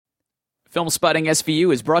Filmspotting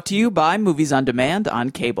SVU is brought to you by Movies on Demand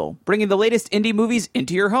on cable, bringing the latest indie movies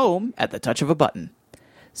into your home at the touch of a button.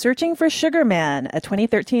 Searching for Sugar Man, a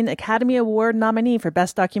 2013 Academy Award nominee for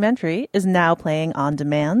Best Documentary, is now playing on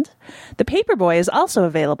demand. The Paperboy is also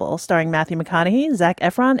available, starring Matthew McConaughey, Zac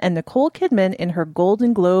Efron, and Nicole Kidman in her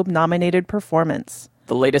Golden Globe-nominated performance.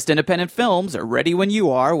 The latest independent films are ready when you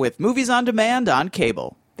are with Movies on Demand on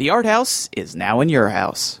cable. The Art House is now in your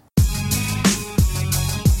house.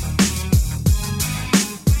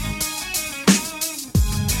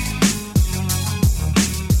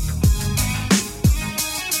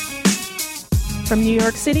 From New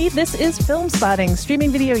York City, this is Filmspotting,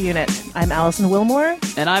 streaming video unit. I'm Alison Wilmore.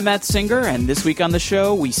 And I'm Matt Singer, and this week on the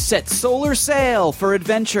show, we set solar sail for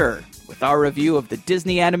adventure with our review of the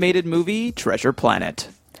Disney animated movie Treasure Planet.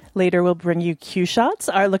 Later, we'll bring you Q Shots,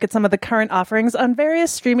 our look at some of the current offerings on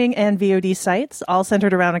various streaming and VOD sites, all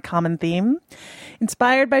centered around a common theme.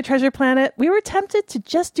 Inspired by Treasure Planet, we were tempted to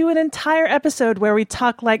just do an entire episode where we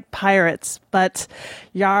talk like pirates, but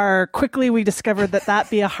quickly we discovered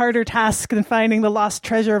that'd be a harder task than finding the lost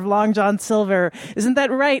treasure of Long John Silver. Isn't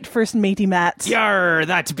that right, First Matey Matt? Yar,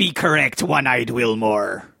 that be correct, One-Eyed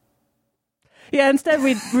Wilmore. Yeah, instead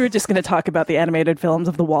we were just going to talk about the animated films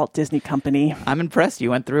of the Walt Disney Company. I'm impressed you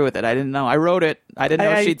went through with it. I didn't know. I wrote it. I didn't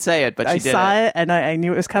know she'd say it, but she did. I saw it, and I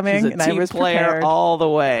knew it was coming, She's and I was prepared. Team player all the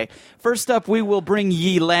way. First up, we will bring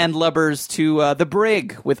ye landlubbers to The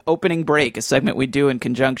Brig with Opening Break, a segment we do in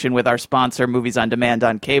conjunction with our sponsor, Movies on Demand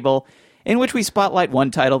on cable, in which we spotlight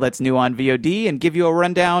one title that's new on VOD and give you a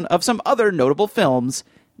rundown of some other notable films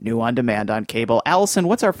new on demand on cable. Allison,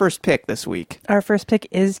 what's our first pick this week? Our first pick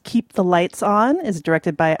is Keep the Lights On. It's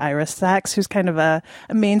directed by Ira Sachs, who's kind of a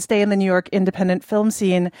mainstay in the New York independent film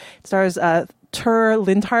scene. It stars Tur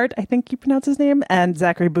Lindhart, I think you pronounce his name, and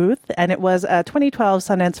Zachary Booth. And it was a 2012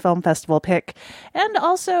 Sundance Film Festival pick, and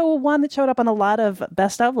also one that showed up on a lot of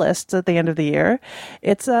best of lists at the end of the year.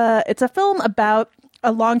 It's a film about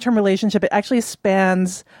a long-term relationship. It actually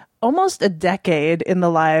spans almost a decade in the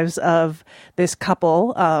lives of this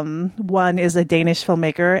couple. One is a Danish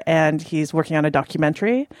filmmaker, and he's working on a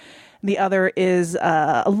documentary. The other is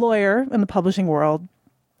a lawyer in the publishing world.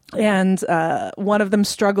 And one of them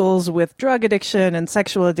struggles with drug addiction and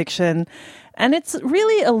sexual addiction. And it's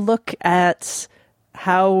really a look at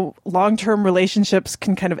how long-term relationships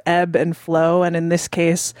can kind of ebb and flow. And in this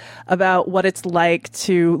case, about what it's like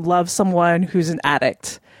to love someone who's an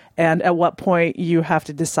addict. And at what point you have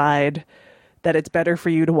to decide that it's better for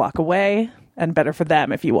you to walk away and better for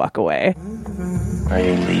them if you walk away. Are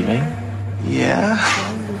you leaving? Yeah.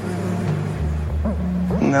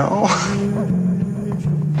 No.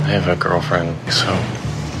 I have a girlfriend, so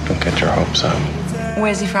don't get your hopes up.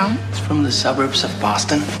 Where's he from? He's from the suburbs of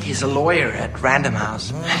Boston. He's a lawyer at Random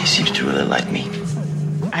House. And he seems to really like me.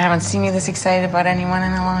 I haven't seen you this excited about anyone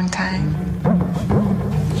in a long time.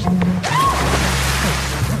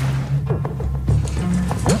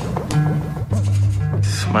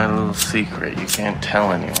 It's my little secret. You can't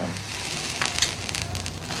tell anyone.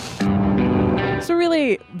 It's a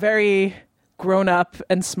really very grown-up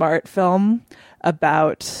and smart film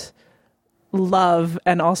about love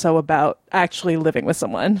and also about actually living with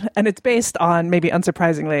someone. And it's based on, maybe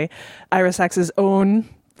unsurprisingly, Ira Sachs' own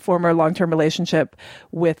former long-term relationship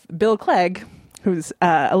with Bill Clegg, who's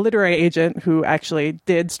a literary agent who actually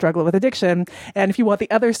did struggle with addiction. And if you want the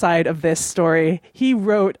other side of this story, he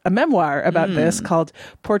wrote a memoir about this called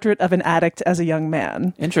Portrait of an Addict as a Young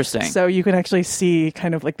Man. Interesting. So you can actually see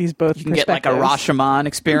kind of like these both You can get like a Rashomon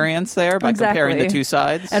experience there by comparing the two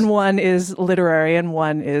sides. And one is literary and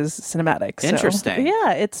one is cinematic. So, interesting.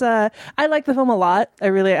 Yeah, it's I like the film a lot.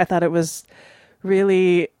 I thought it was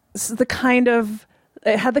really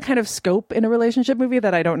it had the kind of scope in a relationship movie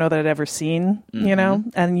that I don't know that I'd ever seen, you know,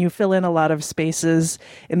 and you fill in a lot of spaces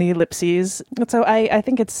in the ellipses. And so I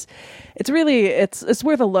think it's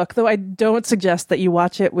worth a look, though I don't suggest that you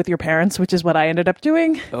watch it with your parents, which is what I ended up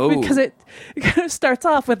doing. Because it kind of starts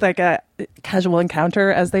off with like a casual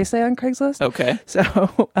encounter, as they say on Craigslist. Okay.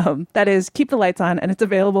 So that is Keep the Lights On, and it's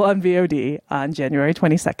available on VOD on January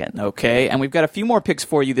 22nd. Okay, and we've got a few more picks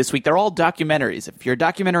for you this week. They're all documentaries. If you're a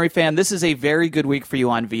documentary fan, this is a very good week for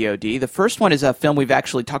you on VOD. The first one is a film we've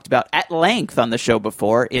actually talked about at length on the show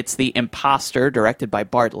before. It's The Imposter, directed by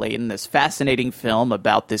Bart Layton, this fascinating film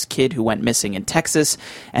about this kid who went missing in Texas,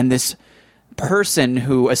 and this person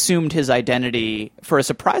who assumed his identity for a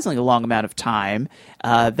surprisingly long amount of time.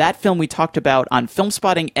 That film we talked about on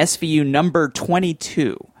Filmspotting SVU number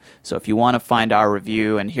 22. So if you want to find our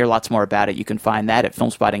review and hear lots more about it, you can find that at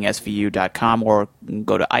filmspottingsvu.com or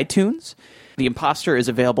go to iTunes. The Imposter is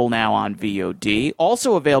available now on VOD.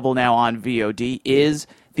 Also available now on VOD is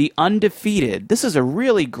The Undefeated. This is a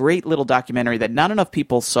really great little documentary that not enough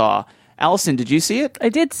people saw. Allison, did you see it? I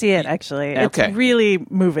did see it, actually. Okay. It's really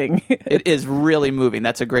moving. It is really moving.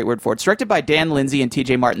 That's a great word for it. It's directed by Dan Lindsay and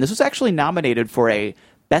TJ Martin. This was actually nominated for a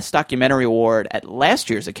Best Documentary Award at last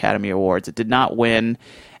year's Academy Awards. It did not win.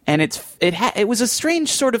 And it was a strange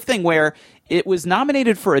sort of thing where it was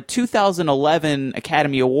nominated for a 2011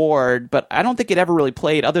 Academy Award, but I don't think it ever really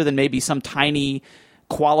played other than maybe some tiny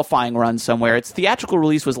qualifying run somewhere. Its theatrical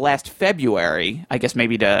release was last February, I guess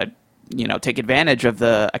maybe to take advantage of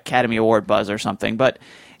the Academy Award buzz or something. But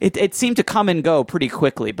it seemed to come and go pretty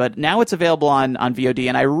quickly. But now it's available on VOD,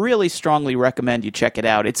 and I really strongly recommend you check it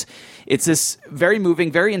out. It's this very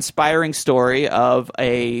moving, very inspiring story of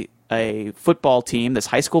a football team, this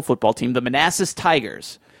high school football team, the Manassas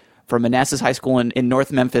Tigers, from Manassas High School in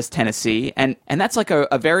North Memphis, Tennessee. And that's like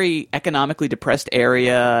a very economically depressed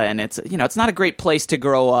area, and it's not a great place to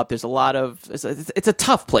grow up. There's a lot of it's a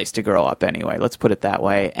tough place to grow up anyway, let's put it that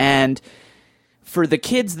way. And for the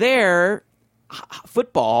kids there,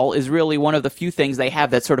 football is really one of the few things they have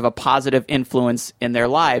that's sort of a positive influence in their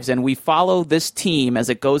lives. And we follow this team as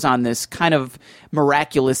it goes on this kind of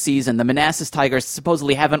miraculous season. The Manassas Tigers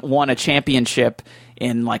supposedly haven't won a championship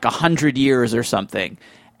in like 100 years or something.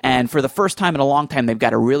 And for the first time in a long time, they've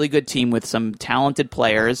got a really good team with some talented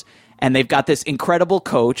players, and they've got this incredible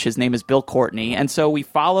coach. His name is Bill Courtney. And so we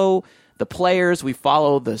follow the players, we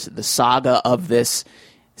follow the saga of this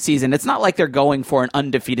season. It's not like they're going for an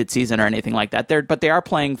undefeated season or anything like that. But they are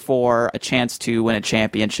playing for a chance to win a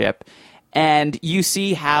championship. And you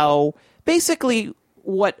see how basically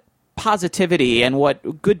what positivity and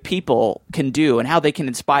what good people can do and how they can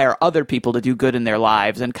inspire other people to do good in their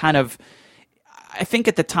lives. And kind of, I think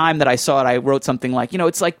at the time that I saw it, I wrote something like,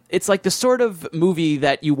 it's like the sort of movie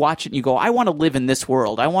that you watch it and you go, I want to live in this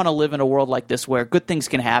world. I want to live in a world like this where good things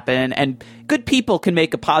can happen and good people can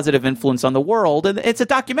make a positive influence on the world. And it's a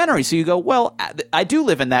documentary, so you go, well, I do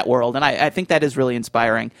live in that world, and I think that is really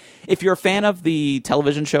inspiring. If you're a fan of the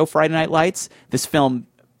television show Friday Night Lights, this film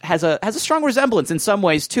has a strong resemblance in some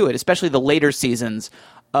ways to it, especially the later seasons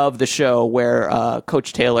of the show where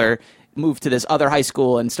Coach Taylor moved to this other high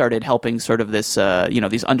school and started helping sort of this,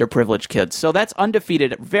 these underprivileged kids. So that's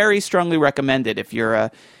Undefeated. Very strongly recommended if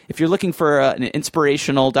you're looking for an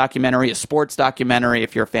inspirational documentary, a sports documentary.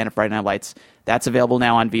 If you're a fan of Friday Night Lights, that's available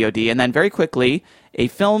now on VOD. And then very quickly, a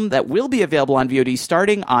film that will be available on VOD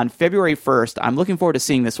starting on February 1st. I'm looking forward to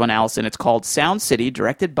seeing this one, Allison. It's called Sound City,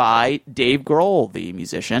 directed by Dave Grohl, the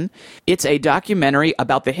musician. It's a documentary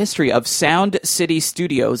about the history of Sound City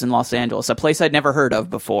Studios in Los Angeles, a place I'd never heard of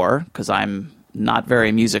before because I'm not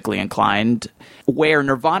very musically inclined, where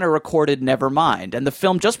Nirvana recorded Nevermind. And the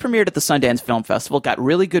film just premiered at the Sundance Film Festival, got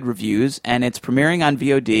really good reviews, and it's premiering on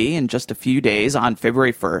VOD in just a few days on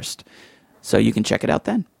February 1st. So you can check it out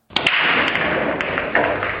then.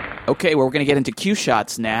 Okay, well, we're going to get into Q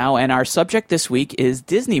shots now, and our subject this week is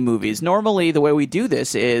Disney movies. Normally, the way we do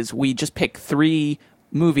this is we just pick 3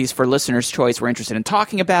 movies for listener's choice we're interested in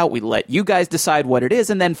talking about. We let you guys decide what it is,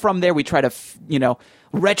 and then from there we try to,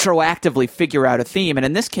 retroactively figure out a theme. And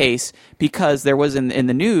in this case, because there was in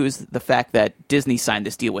the news the fact that Disney signed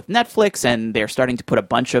this deal with Netflix, and they're starting to put a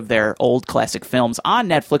bunch of their old classic films on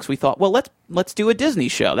Netflix, we thought, well, let's do a Disney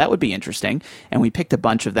show. That would be interesting. And we picked a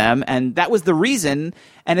bunch of them, and that was the reason.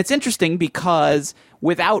 And it's interesting because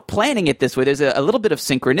without planning it this way, there's a little bit of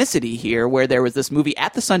synchronicity here where there was this movie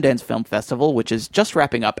at the Sundance Film Festival, which is just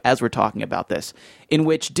wrapping up as we're talking about this, in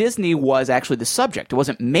which Disney was actually the subject. It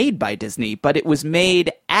wasn't made by Disney, but it was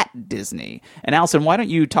made at Disney. And Allison, why don't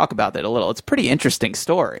you talk about that a little? It's a pretty interesting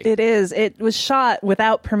story. It is. It was shot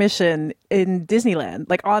without permission in Disneyland,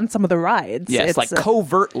 like on some of the rides. Yes, like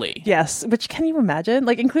covertly. Yes, which can you imagine?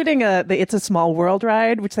 Like including the It's a Small World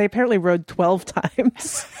ride, which they apparently rode 12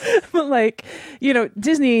 times. But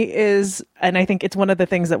Disney is, and I think it's one of the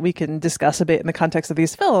things that we can discuss a bit in the context of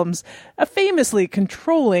these films, a famously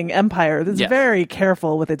controlling empire that's very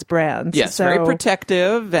careful with its brands. Yes, so, very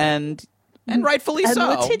protective and rightfully and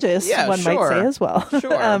so. And litigious, one might say as well.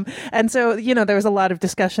 Sure. And so, there was a lot of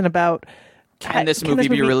discussion about can this movie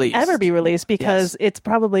be released? Ever be released? Because it's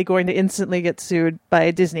probably going to instantly get sued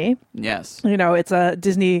by Disney. Yes. It's a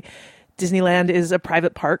Disneyland is a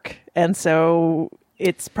private park, and so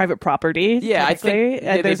it's private property. Yeah, I think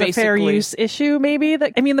there's a fair use issue, maybe.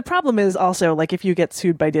 The problem is also, like, if you get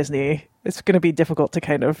sued by Disney, it's going to be difficult to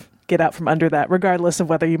kind of get out from under that, regardless of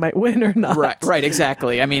whether you might win or not. Right,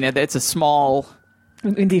 exactly. It's a small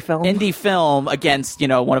indie film against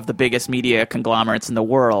one of the biggest media conglomerates in the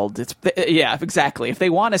world. Exactly. If they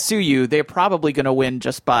want to sue you, they're probably going to win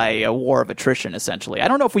just by a war of attrition, essentially. I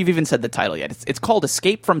don't know if we've even said the title yet. It's called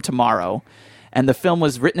Escape from Tomorrow. And the film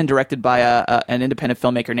was written and directed by an independent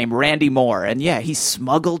filmmaker named Randy Moore. And yeah, he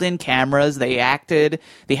smuggled in cameras. They acted.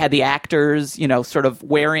 They had the actors, sort of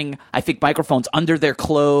wearing, I think, microphones under their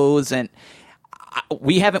clothes. And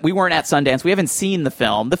we weren't at Sundance. We haven't seen the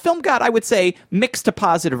film. The film got, I would say, mixed to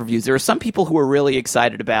positive reviews. There are some people who were really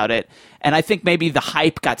excited about it, and I think maybe the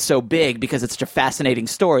hype got so big because it's such a fascinating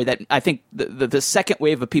story that I think the second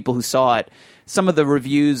wave of people who saw it, some of the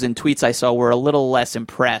reviews and tweets I saw were a little less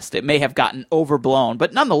impressed. It may have gotten overblown,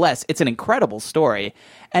 but nonetheless, it's an incredible story.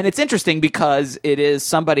 And it's interesting because it is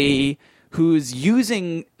somebody who's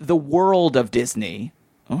using the world of Disney,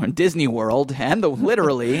 Disney World, and the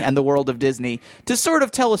world of Disney, to sort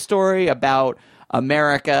of tell a story about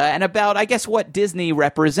America and about, I guess, what Disney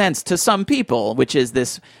represents to some people, which is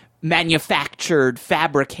this manufactured,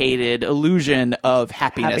 fabricated illusion of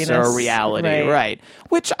happiness or reality, right?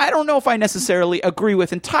 Which I don't know if I necessarily agree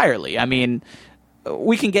with entirely. I mean,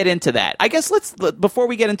 we can get into that. I guess before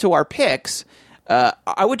we get into our picks,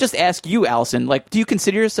 I would just ask you, Alison, do you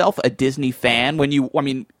consider yourself a Disney fan?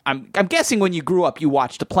 I'm guessing when you grew up, you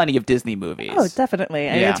watched plenty of Disney movies. Oh, definitely.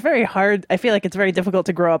 I mean, it's very hard. I feel like it's very difficult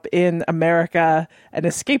to grow up in America and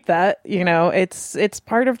escape that. It's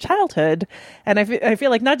part of childhood. And I feel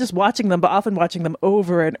like not just watching them, but often watching them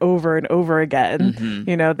over and over and over again.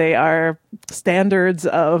 Mm-hmm. They are standards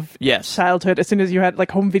of childhood as soon as you had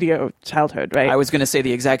home video childhood, right? I was going to say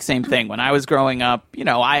the exact same thing. When I was growing up,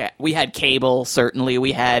 we had cable, certainly.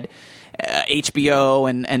 We had HBO,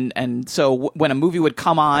 and so when a movie would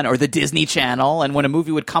come on, or the Disney Channel, and when a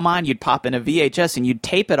movie would come on, you'd pop in a VHS and you'd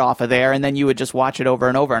tape it off of there, and then you would just watch it over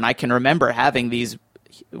and over. And I can remember having these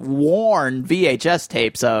worn VHS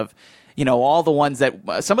tapes of all the ones that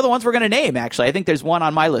some of the ones we're going to name. Actually, I think there's one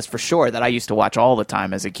on my list for sure that I used to watch all the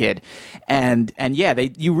time as a kid, and yeah,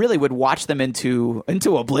 you really would watch them into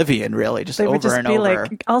oblivion, really, just over and over.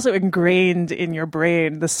 Also ingrained in your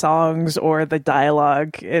brain, the songs or the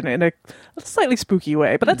dialogue in a slightly spooky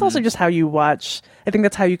way. But that's also just how you watch. I think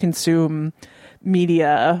that's how you consume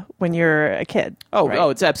media when you're a kid.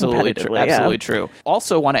 It's absolutely true. Absolutely true.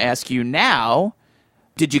 Also, want to ask you now,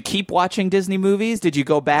 did you keep watching Disney movies? Did you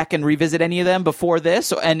go back and revisit any of them before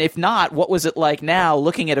this? And if not, what was it like now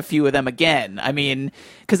looking at a few of them again? I mean,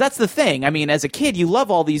 because that's the thing. I mean, as a kid, you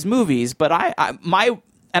love all these movies, but I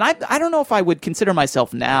don't know if I would consider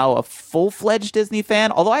myself now a full-fledged Disney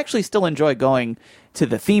fan, although I actually still enjoy going to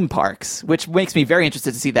the theme parks, which makes me very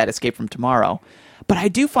interested to see that Escape from Tomorrow. But I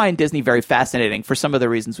do find Disney very fascinating for some of the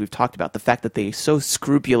reasons we've talked about, the fact that they so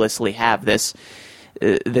scrupulously have this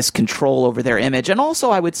control over their image, and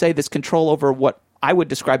also I would say this control over what I would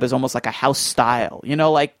describe as almost like a house style.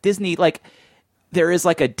 Like Disney, there is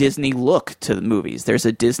a Disney look to the movies. There's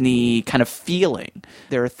a Disney kind of feeling.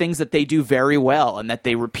 There are things that they do very well and that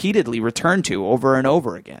they repeatedly return to over and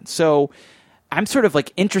over again. So I'm sort of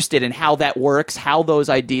interested in how that works, how those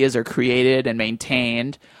ideas are created and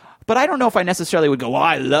maintained. But I don't know if I necessarily would go,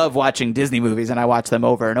 I love watching Disney movies and I watch them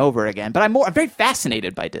over and over again. But I'm very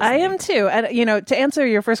fascinated by Disney. I am too. And, to answer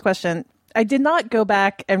your first question, I did not go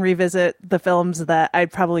back and revisit the films that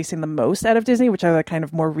I'd probably seen the most out of Disney, which are the kind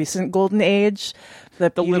of more recent golden age.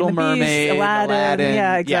 The Little Mermaid, Aladdin.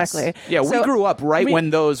 Yeah, exactly. Yes. Yeah, we grew up when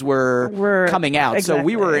those were coming out. Exactly. So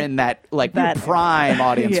we were in that prime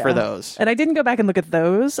audience for those. And I didn't go back and look at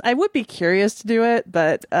those. I would be curious to do it,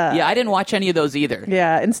 but... I didn't watch any of those either.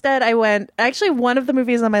 Yeah, instead I went... Actually, one of the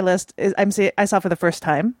movies on my list I saw for the first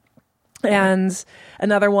time. And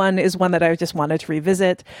another one is one that I just wanted to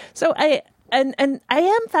revisit. So I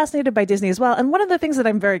am fascinated by Disney as well. And one of the things that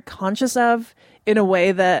I'm very conscious of, in a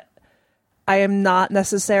way that I am not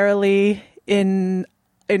necessarily in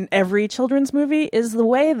every children's movie, is the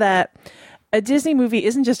way that a Disney movie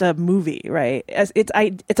isn't just a movie, right? It's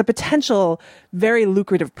a potential very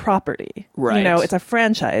lucrative property. Right. It's a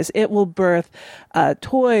franchise. It will birth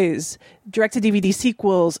toys, direct-to-DVD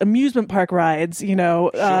sequels, amusement park rides,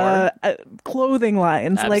 clothing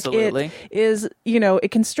lines. Absolutely. It is,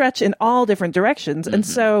 it can stretch in all different directions. Mm-hmm. And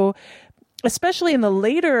so, especially in the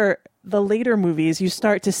later movies, you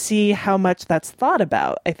start to see how much that's thought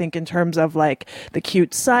about, I think, in terms of the cute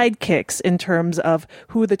sidekicks, in terms of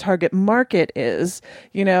who the target market is,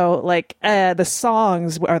 the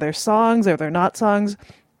songs. Are there songs? Are there not songs?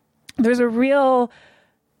 There's a real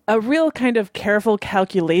kind of careful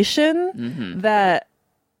calculation that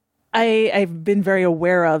I've been very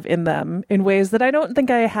aware of in them in ways that I don't think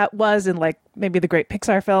I was in maybe the great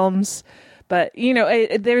Pixar films. But,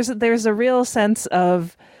 there's a real sense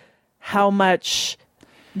of how much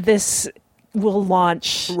this will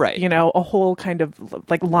launch, Right. a whole kind of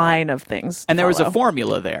like line of things. And there was a follow.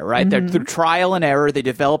 formula there, right? Through trial and error, they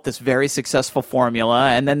developed this very successful formula.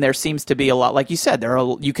 And then there seems to be a lot, like you said,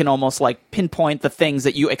 you can almost like pinpoint the things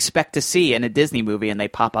that you expect to see in a Disney movie, and they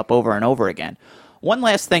pop up over and over again. One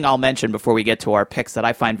last thing I'll mention before we get to our picks that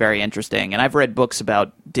I find very interesting, and I've read books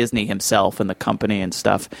about Disney himself and the company and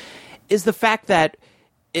stuff, is the fact that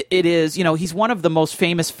it is, he's one of the most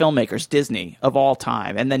famous filmmakers, Disney, of all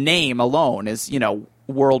time. And the name alone is,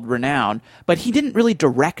 world renowned. But he didn't really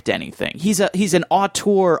direct anything. He's an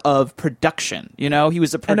auteur of production. He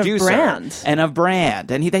was a producer. And of brand.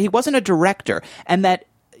 And he wasn't a director. And that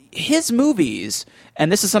his movies, and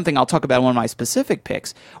this is something I'll talk about in one of my specific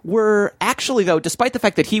picks, were actually, though, despite the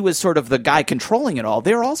fact that he was sort of the guy controlling it all,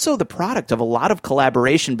 they're also the product of a lot of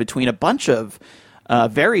collaboration between a bunch of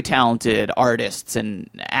very talented artists and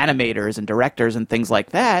animators and directors and things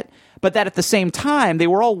like that, but that at the same time, they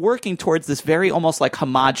were all working towards this very almost like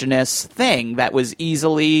homogenous thing that was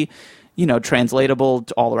easily, translatable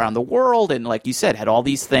to all around the world. And like you said, had all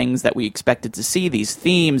these things that we expected to see, these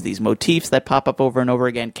themes, these motifs that pop up over and over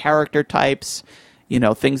again, character types,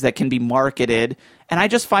 things that can be marketed. And I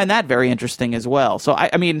just find that very interesting as well. So,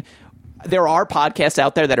 I mean, there are podcasts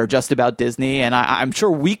out there that are just about Disney, and I'm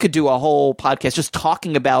sure we could do a whole podcast just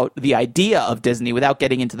talking about the idea of Disney without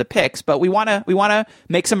getting into the picks. But we want to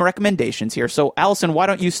make some recommendations here. So, Alison, why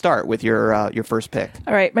don't you start with your first pick?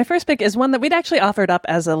 All right, my first pick is one that we'd actually offered up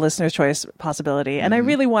as a listener's choice possibility, and I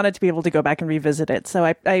really wanted to be able to go back and revisit it. So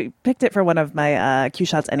I picked it for one of my cue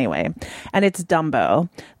shots anyway, and it's Dumbo,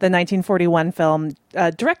 the 1941 film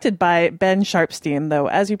directed by Ben Sharpstein. Though,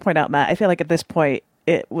 as you point out, Matt, I feel like at this point,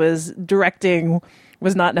 directing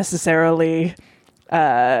was not necessarily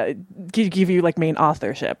give you like main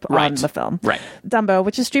authorship on the film. Right. Dumbo,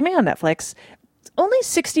 which is streaming on Netflix, it's only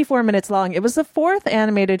 64 minutes long. It was the fourth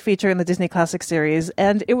animated feature in the Disney Classic series,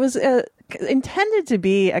 and it was intended to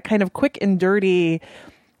be a kind of quick and dirty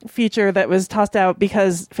feature that was tossed out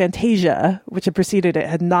because Fantasia, which had preceded it,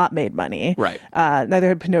 had not made money. Right. Neither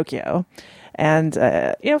had Pinocchio. And,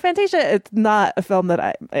 Fantasia, it's not a film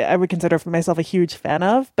that I would consider for myself a huge fan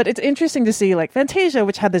of, but it's interesting to see, like, Fantasia,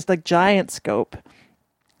 which had this, like, giant scope,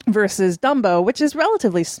 versus Dumbo, which is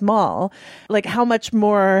relatively small, like, how much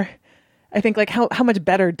more, I think, like, how much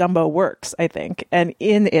better Dumbo works, I think, and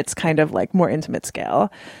in its kind of, like, more intimate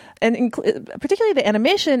scale. And particularly the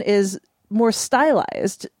animation is more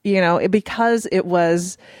stylized, because it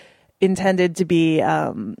was intended to be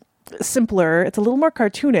simpler. It's a little more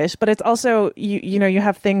cartoonish, but it's also you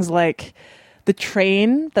have things like the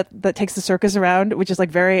train that takes the circus around, which is like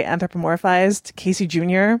very anthropomorphized Casey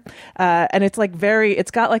Jr. And it's like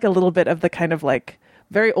it's got like a little bit of the kind of like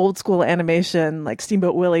very old school animation, like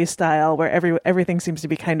Steamboat Willie style, where everything seems to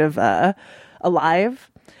be kind of alive.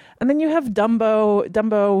 And then you have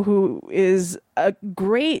Dumbo, who is a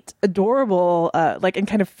great, adorable, and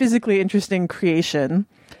kind of physically interesting creation,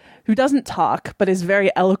 who doesn't talk, but is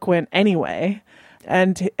very eloquent anyway.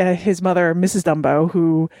 And his mother, Mrs. Dumbo,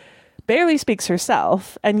 who barely speaks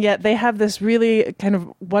herself, and yet they have this really kind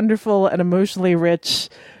of wonderful and emotionally rich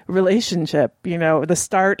relationship, the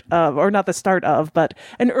start of, or not the start of, but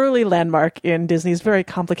an early landmark in Disney's very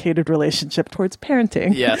complicated relationship towards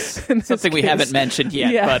parenting. Yes. Something we haven't mentioned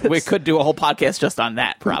yet, yes. But we could do a whole podcast just on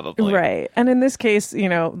that, probably. Right. And in this case,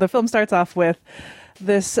 the film starts off with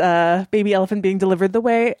this baby elephant being delivered the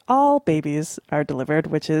way all babies are delivered,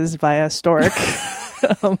 which is via stork.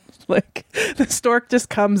 The stork just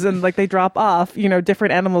comes and like they drop off,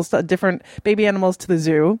 different baby animals to the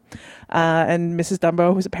zoo. And Mrs.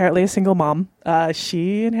 Dumbo, who's apparently a single mom,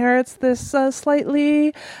 she inherits this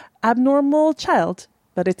slightly abnormal child.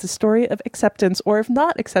 But it's a story of acceptance, or if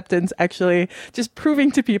not acceptance, actually just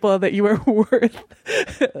proving to people that you are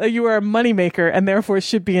you are a moneymaker and therefore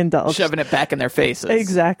should be indulged. Shoving it back in their faces.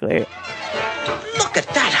 Exactly. Look at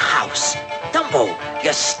that house. Dumbo,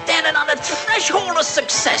 you're standing on the threshold of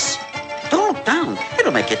success. Don't look down.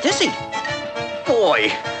 It'll make you dizzy.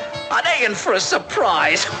 Boy, are they in for a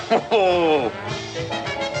surprise? Got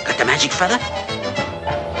the magic feather?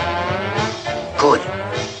 Good.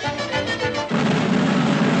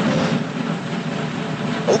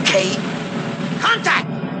 Okay. Contact!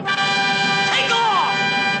 Take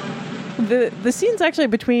off! The scenes actually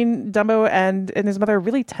between Dumbo and his mother are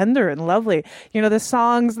really tender and lovely. The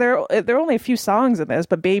songs, there are only a few songs in this,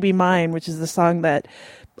 but Baby Mine, which is the song that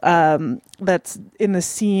that's in the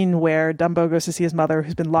scene where Dumbo goes to see his mother,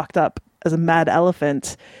 who's been locked up as a mad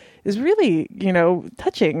elephant, is really,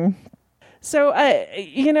 touching. So,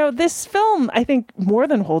 this film, I think, more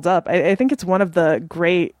than holds up. I think it's one of the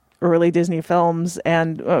great early Disney films,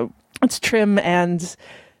 and it's trim and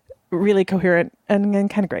really coherent and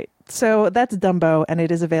kind of great. So that's Dumbo, and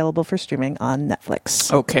it is available for streaming on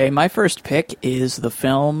Netflix. Okay, my first pick is the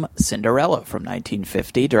film Cinderella from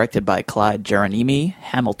 1950, directed by Clyde Geronimi,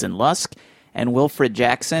 Hamilton Luske, and Wilfred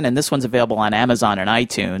Jackson. And this one's available on Amazon and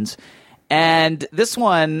iTunes. And this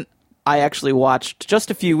one I actually watched just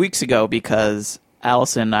a few weeks ago because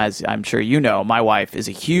Alison, as I'm sure you know, my wife is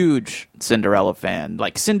a huge Cinderella fan.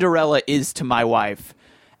 Like, Cinderella is to my wife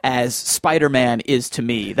as Spider-Man is to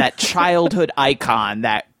me. That childhood icon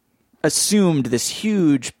that assumed this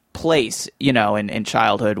huge place, in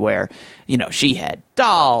childhood where, she had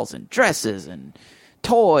dolls and dresses and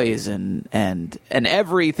toys and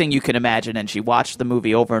everything you can imagine, and she watched the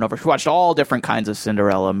movie over and over. She watched all different kinds of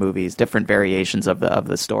Cinderella movies, different variations of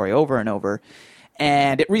the story over and over.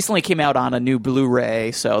 And it recently came out on a new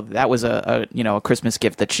Blu-ray, so that was a Christmas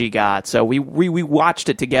gift that she got. So we watched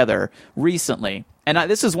it together recently. And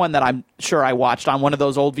this is one that I'm sure I watched on one of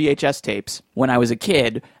those old VHS tapes when I was a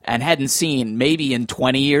kid and hadn't seen maybe in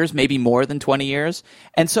 20 years, maybe more than 20 years.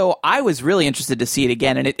 And so I was really interested to see it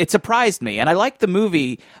again, and it surprised me. And I liked the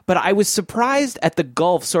movie, but I was surprised at the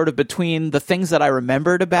gulf sort of between the things that I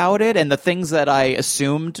remembered about it and the things that I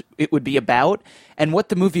assumed it would be about and what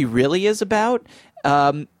the movie really is about.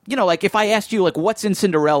 Like if I asked you, like, what's in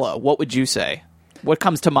Cinderella, what would you say? What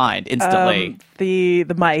comes to mind instantly? The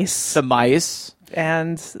mice. The mice.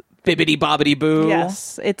 And Bibbidi Bobbidi Boo.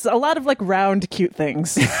 Yes, it's a lot of like round cute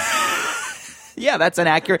things. Yeah, that's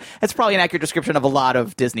probably an accurate description of a lot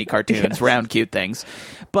of Disney cartoons, yes. Round cute things.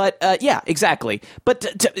 But yeah, exactly. But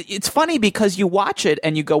it's funny because you watch it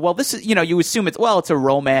and you go, well, this is, you assume it's a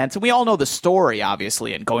romance. And we all know the story,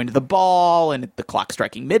 obviously, and going to the ball and the clock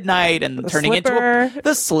striking midnight and turning into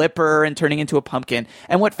the slipper and turning into a pumpkin.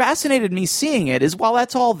 And what fascinated me seeing it is while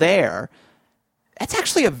that's all there, that's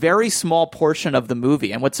actually a very small portion of the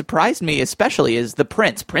movie. And what surprised me especially is the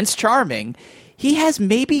Prince Charming. He has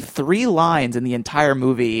maybe 3 lines in the entire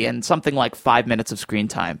movie and something like 5 minutes of screen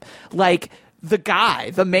time. Like, the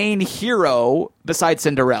guy, the main hero, besides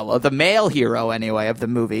Cinderella, the male hero anyway of the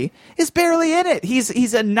movie, is barely in it.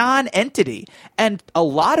 He's a non-entity. And a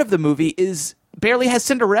lot of the movie barely has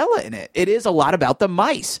Cinderella in it. It is a lot about the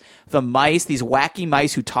mice. The mice, these wacky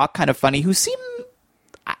mice who talk kind of funny, who seem...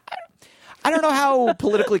 I don't know how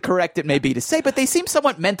politically correct it may be to say, but they seem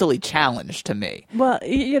somewhat mentally challenged to me. Well,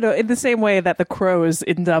 in the same way that the crows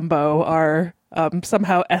in Dumbo are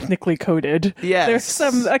somehow ethnically coded. Yes. There's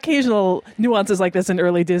some occasional nuances like this in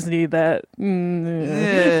early Disney that...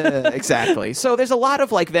 Exactly. So there's a lot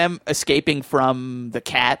of like them escaping from the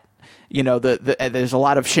cat. There's a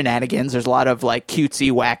lot of shenanigans. There's a lot of like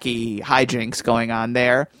cutesy, wacky hijinks going on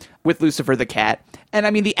there with Lucifer the cat. And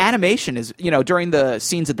I mean, the animation is, during the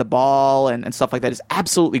scenes at the ball and stuff like that is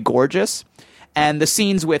absolutely gorgeous. And the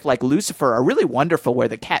scenes with like Lucifer are really wonderful, where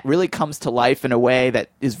the cat really comes to life in a way that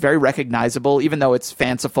is very recognizable, even though it's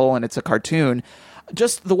fanciful and it's a cartoon.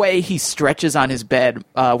 Just the way he stretches on his bed.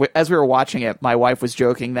 As we were watching it, my wife was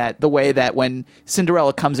joking that the way that when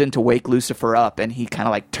Cinderella comes in to wake Lucifer up and he kind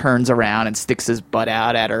of like turns around and sticks his butt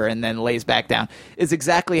out at her and then lays back down is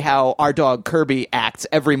exactly how our dog Kirby acts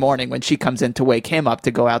every morning when she comes in to wake him up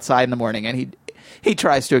to go outside in the morning, and he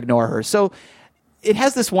tries to ignore her. So it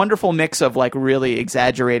has this wonderful mix of like really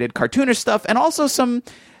exaggerated cartoonish stuff, and also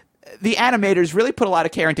the animators really put a lot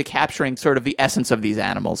of care into capturing sort of the essence of these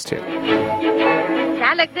animals too.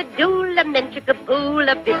 Shalagadoola,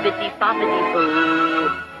 menchikaboola, bibbidi-bobbidi-boo.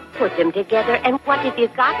 Put them together and what have you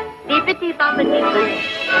got? Bibbidi-bobbidi-boo.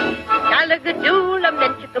 Shalagadoola,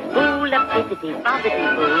 menchikaboola,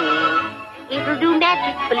 bibbidi-bobbidi-boo. It'll do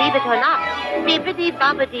magic, believe it or not.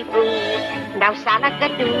 Bibbidi-bobbidi-boo. Now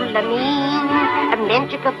shalagadoola means a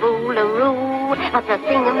menchikaboola-roo. The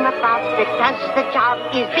thingamabob that does the job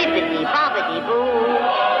is bibbidi-bobbidi-boo.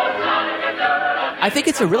 I think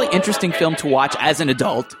it's a really interesting film to watch as an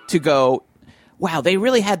adult, to go, wow, they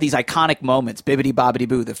really had these iconic moments. Bibbidi Bobbidi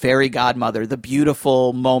Boo, the fairy godmother, the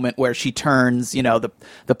beautiful moment where she turns, the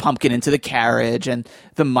pumpkin into the carriage and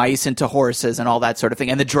the mice into horses and all that sort of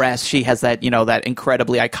thing. And the dress, she has that, that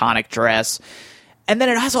incredibly iconic dress. And then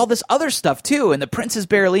it has all this other stuff too, and the prince is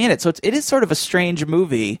barely in it. So it is sort of a strange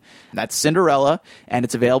movie. That's Cinderella, and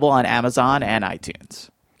it's available on Amazon and iTunes.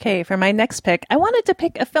 Okay, for my next pick, I wanted to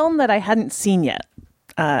pick a film that I hadn't seen yet.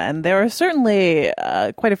 And there are certainly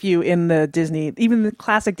quite a few in the Disney, even the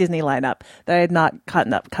classic Disney lineup that I had not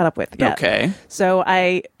caught up with yet. Okay. So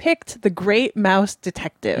I picked The Great Mouse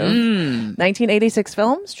Detective, 1986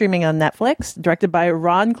 film, streaming on Netflix, directed by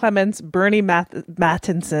Ron Clements, Bernie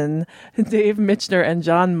Mattinson, Dave Michener, and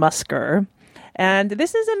John Musker. And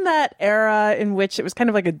this is in that era in which it was kind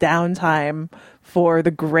of like a downtime for the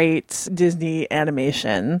great Disney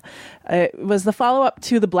animation. It was the follow-up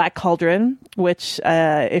to The Black Cauldron, which,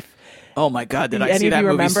 if oh my God, did I see that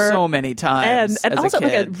movie so many times and as also,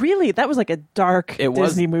 a kid. that was like a dark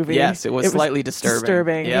Disney movie. Yes, it was slightly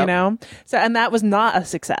disturbing. You know? So, and that was not a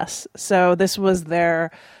success. So this was their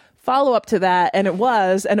follow-up to that, and it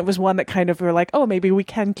was one that kind of were like, oh, maybe we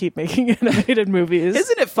can keep making animated movies.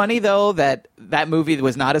 Isn't it funny, though, that movie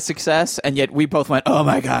was not a success, and yet we both went, oh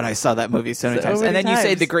my God, I saw that movie so many times. And then you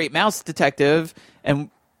say The Great Mouse Detective,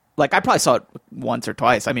 and like, I probably saw it once or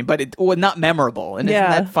twice. I mean, but it was not memorable. And isn't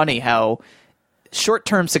that funny how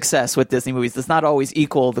short-term success with Disney movies does not always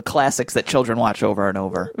equal the classics that children watch over and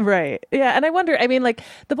over? Right. Yeah. And I wonder, I mean, like,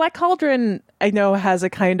 The Black Cauldron, I know, has a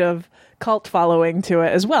kind of cult following to it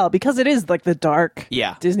as well, because it is like the dark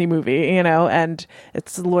Disney movie, you know, and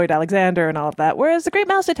it's Lloyd Alexander and all of that. Whereas The Great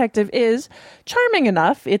Mouse Detective is charming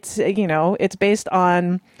enough. It's, you know, it's based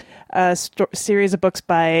on a series of books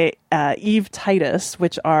by Eve Titus,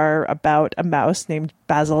 which are about a mouse named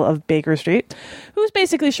Basil of Baker Street, who's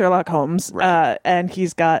basically Sherlock Holmes. Right. And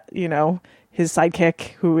he's got, you know, his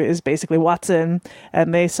sidekick, who is basically Watson,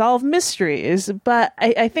 and they solve mysteries. But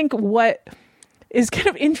I think what is kind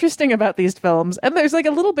of interesting about these films, and there's like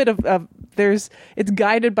a little bit of it's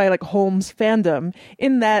guided by like Holmes fandom,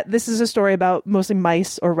 in that this is a story about mostly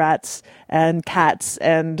mice or rats and cats,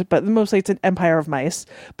 but mostly it's an empire of mice,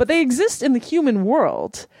 but they exist in the human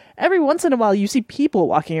world. Every once in a while you see people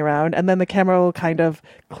walking around, and then the camera will kind of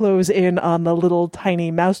close in on the little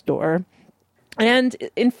tiny mouse door. And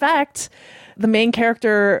in fact, the main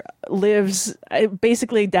character lives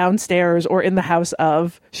basically downstairs or in the house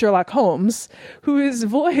of Sherlock Holmes, who is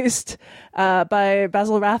voiced by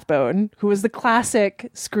Basil Rathbone, who was the classic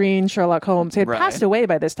screen Sherlock Holmes. He had passed away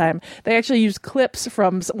by this time. They actually used clips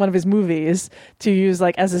from one of his movies to use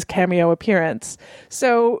like as his cameo appearance.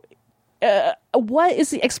 So what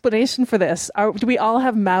is the explanation for this? Do we all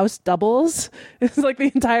have mouse doubles? Is like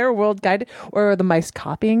the entire world guided, or are the mice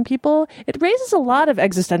copying people? It raises a lot of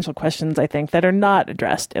existential questions, I think, that are not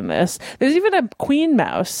addressed in this. There's even a queen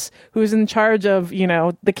mouse who's in charge of, you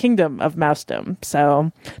know, the kingdom of mousedom.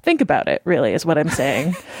 So think about it, really, is what I'm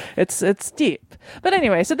saying. It's deep. But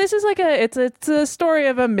anyway, so this is like it's a story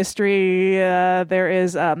of a mystery. There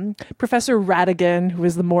is Professor Ratigan, who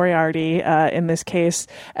is the Moriarty in this case,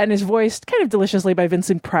 and is voiced kind of deliciously by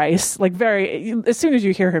Vincent Price. Like, very, as soon as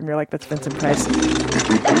you hear him, you're like, that's Vincent Price.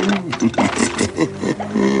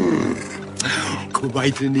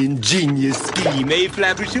 Quite an ingenious scheme, eh,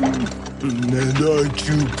 Flabberton? And aren't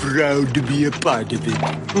you proud to be a part of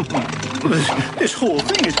it? This whole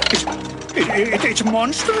thing it's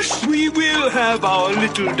monstrous. We will have our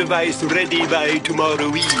little device ready by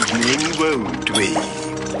tomorrow evening, won't we?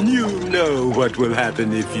 You know what will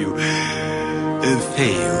happen if you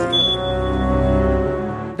fail.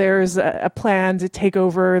 There's a plan to take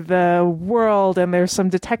over the world, and there's some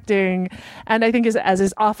detecting. And I think, as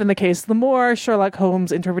is often the case, the more Sherlock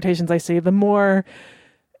Holmes interpretations I see, the more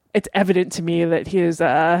it's evident to me that he's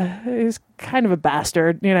kind of a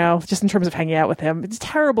bastard, you know, just in terms of hanging out with him. It's a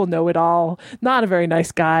terrible know-it-all, not a very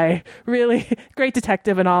nice guy, really great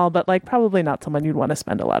detective and all, but like probably not someone you'd want to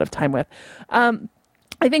spend a lot of time with.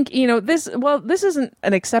 I think, you know, this isn't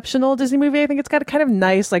an exceptional Disney movie. I think it's got a kind of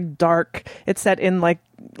nice, like, dark, it's set in, like,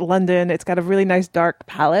 London. It's got a really nice dark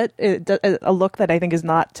palette, a look that I think is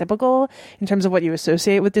not typical in terms of what you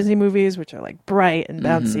associate with Disney movies, which are, like, bright and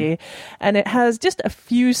bouncy. And it has just a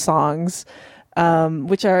few songs,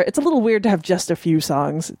 it's a little weird to have just a few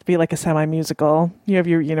songs, to be like a semi-musical. You have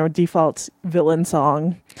your, you know, default villain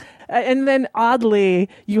song. And then, oddly,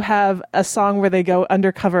 you have a song where they go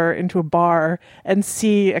undercover into a bar and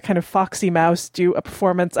see a kind of foxy mouse do a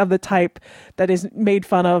performance of the type that is made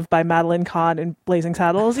fun of by Madeline Kahn in Blazing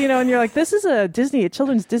Saddles, you know, and you're like, this is a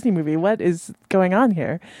children's Disney movie. What is going on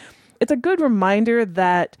here? It's a good reminder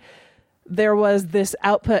that there was this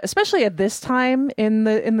output, especially at this time in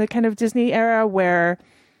the kind of Disney era where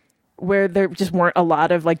there just weren't a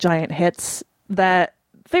lot of like giant hits, that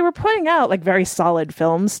they were putting out like very solid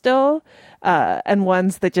films still, and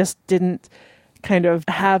ones that just didn't kind of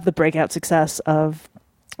have the breakout success of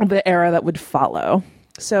the era that would follow.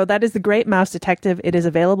 So that is The Great Mouse Detective. It is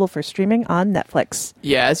available for streaming on Netflix.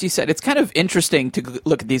 Yeah, as you said, it's kind of interesting to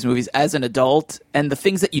look at these movies as an adult, and the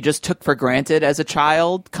things that you just took for granted as a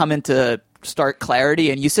child come into stark clarity,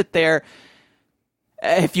 and you sit there,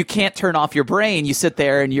 if you can't turn off your brain, you sit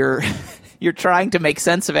there and you're trying to make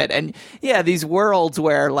sense of it. And yeah, these worlds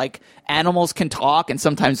where like animals can talk and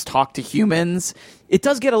sometimes talk to humans, it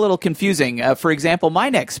does get a little confusing. For example, my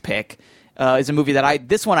next pick is a movie that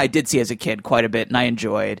this one I did see as a kid quite a bit, and I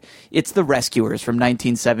enjoyed. It's The Rescuers from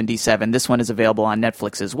 1977. This one is available on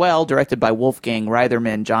Netflix as well, directed by Wolfgang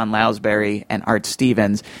Reitherman, John Lounsbury, and Art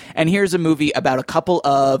Stevens. And here's a movie about a couple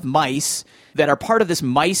of mice that are part of this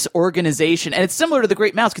mice organization, and it's similar to The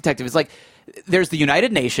Great Mouse Detective. It's like there's the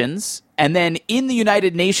United Nations, and then in the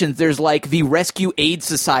United Nations there's like the Rescue Aid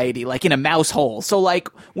Society, like in a mouse hole. So like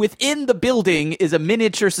within the building is a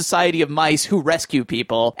miniature society of mice who rescue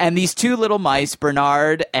people, and these two little mice,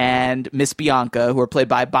 Bernard and Miss Bianca, who are played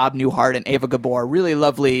by Bob Newhart and Ava Gabor, really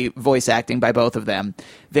lovely voice acting by both of them.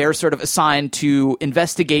 They're sort of assigned to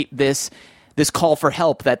investigate this call for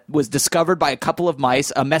help that was discovered by a couple of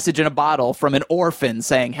mice, a message in a bottle from an orphan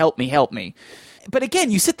saying, help me, help me. But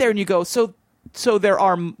again, you sit there and you go, so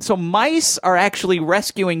mice are actually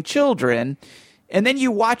rescuing children, and then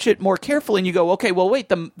you watch it more carefully and you go, okay, well, wait,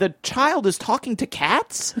 the child is talking to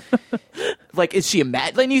cats? Like, is she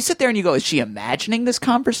and you sit there and you go, is she imagining this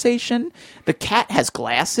conversation? The cat has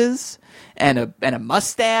glasses and a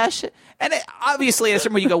mustache. And obviously, at a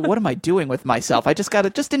certain point, you go, what am I doing with myself? I just got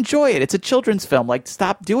to just enjoy it. It's a children's film. Like,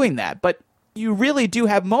 stop doing that. But you really do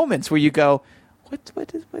have moments where you go,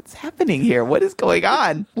 what's happening here? What is going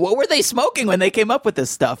on? What were they smoking when they came up with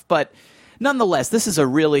this stuff? But nonetheless, this is a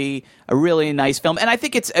really nice film. And I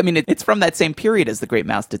think it's from that same period as The Great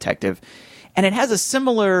Mouse Detective. And it has a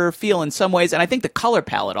similar feel in some ways. And I think the color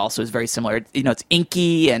palette also is very similar. It's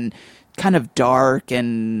inky and kind of dark.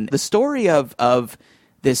 And the story of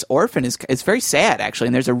this orphan is very sad, actually.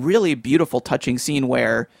 And there's a really beautiful, touching scene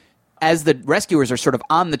where, as the rescuers are sort of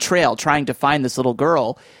on the trail trying to find this little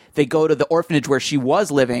girl, they go to the orphanage where she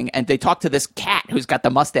was living, and they talk to this cat who's got the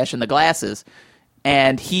mustache and the glasses.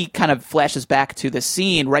 And he kind of flashes back to the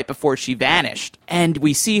scene right before she vanished. And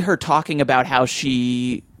we see her talking about how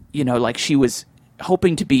she, she was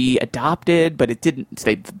hoping to be adopted, but it didn't.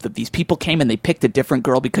 These people came and they picked a different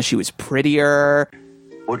girl because she was prettier.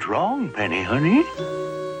 What's wrong, Penny, honey?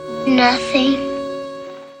 Nothing.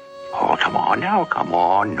 Oh, come on now, come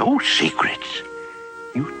on. No secrets.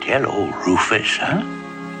 You tell old Rufus, huh?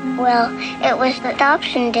 Well, it was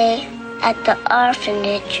adoption day at the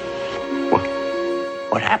orphanage.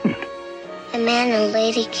 What happened? A man and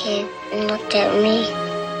lady came and looked at me,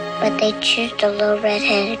 but they chose the little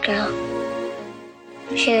red-headed girl.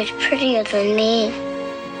 She was prettier than me.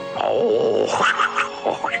 Oh,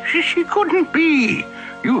 she couldn't be.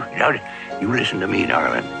 You listen to me,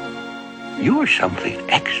 darling. You're something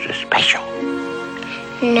extra special.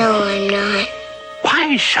 No, I'm not.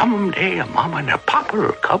 Why, someday a mama and a papa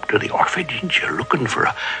will come to the orphanage looking for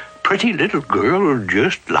a pretty little girl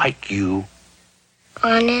just like you.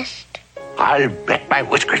 Honest? I'll bet my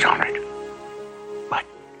whiskers on it. But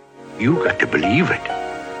you got to believe it.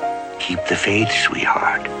 Keep the faith,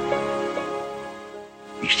 sweetheart.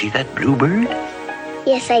 You see that bluebird?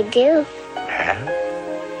 Yes, I do.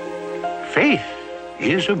 Yeah. Faith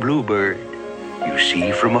is a bluebird you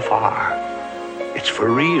see from afar. It's for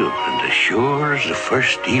real and as sure as the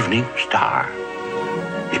first evening star.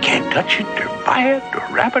 You can't touch it or buy it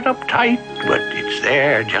or wrap it up tight, but it's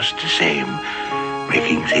there just the same,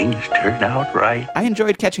 making things turn out right. I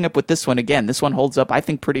enjoyed catching up with this one again. This one holds up, I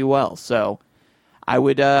think, pretty well. So I'd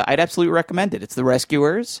absolutely recommend it. It's The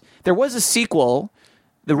Rescuers. There was a sequel,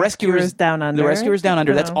 The Rescuers Down Under. The Rescuers Down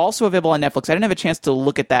Under. That's also available on Netflix. I didn't have a chance to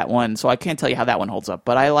look at that one, so I can't tell you how that one holds up.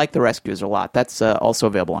 But I like The Rescuers a lot. That's also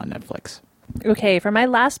available on Netflix. Okay, for my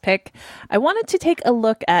last pick, I wanted to take a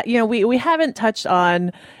look at, we haven't touched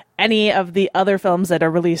on any of the other films that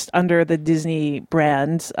are released under the Disney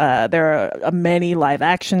brand. There are many live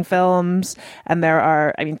action films, and there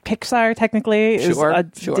are, Pixar technically is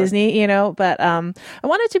Disney, but I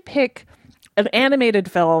wanted to pick an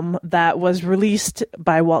animated film that was released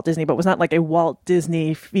by Walt Disney, but was not like a Walt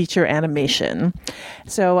Disney feature animation.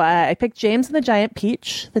 So I picked James and the Giant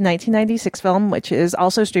Peach, the 1996 film, which is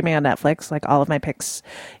also streaming on Netflix, like all of my picks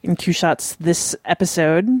in Q Shots this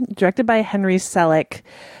episode, directed by Henry Selick.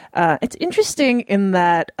 It's interesting in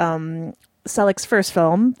that Selick's first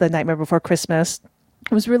film, The Nightmare Before Christmas,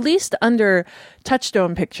 was released under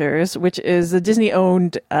Touchstone Pictures, which is a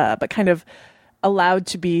Disney-owned but kind of allowed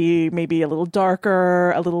to be maybe a little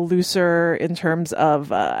darker, a little looser in terms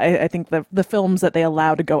of, I think, the films that they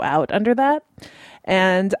allow to go out under that.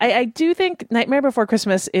 And I do think Nightmare Before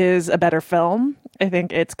Christmas is a better film. I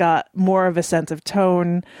think it's got more of a sense of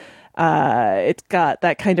tone. It's got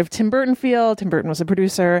that kind of Tim Burton feel. Tim Burton was a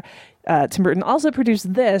producer. Tim Burton also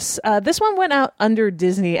produced this. This one went out under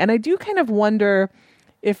Disney, and I do kind of wonder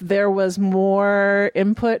if there was more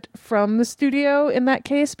input from the studio in that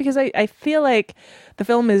case, because I feel like the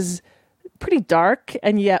film is pretty dark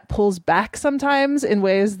and yet pulls back sometimes in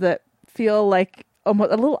ways that feel like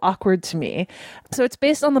almost a little awkward to me. So it's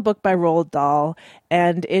based on the book by Roald Dahl,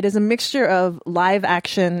 and it is a mixture of live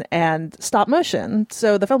action and stop motion.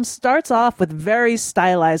 So the film starts off with very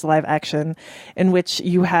stylized live action, in which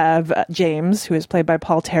you have James, who is played by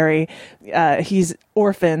Paul Terry. He's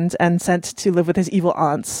orphaned and sent to live with his evil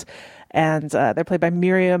aunts. And they're played by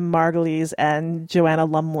Miriam Margolyes and Joanna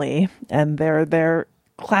Lumley. And they're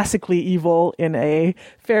classically evil in a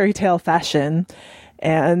fairy tale fashion.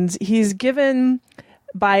 And he's given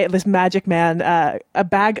by this magic man a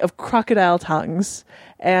bag of crocodile tongues,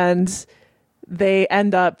 and they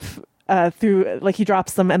end up he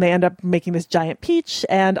drops them, and they end up making this giant peach,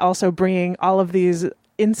 and also bringing all of these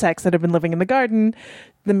insects that have been living in the garden,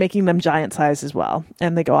 then making them giant size as well.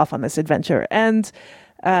 And they go off on this adventure. And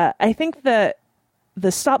I think that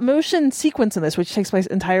the stop motion sequence in this, which takes place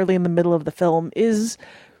entirely in the middle of the film, is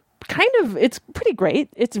it's pretty great.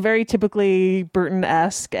 It's very typically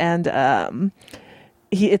Burton-esque, and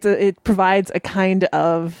it provides a kind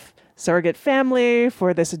of surrogate family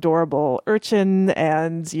for this adorable urchin,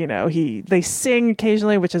 and they sing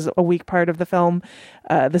occasionally, which is a weak part of the film.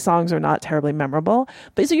 The songs are not terribly memorable,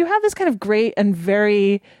 but so you have this kind of great and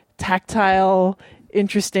very tactile,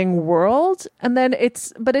 interesting world, and then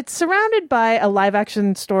it's surrounded by a live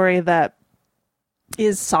action story that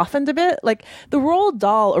is softened a bit. Like the Roald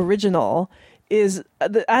Dahl original is,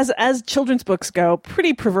 as children's books go,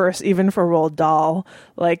 pretty perverse even for Roald Dahl.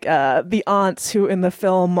 Like the aunts who in the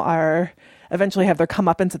film eventually have their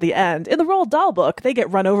comeuppance at the end. In the Roald Dahl book, they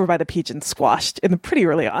get run over by the peach and squashed pretty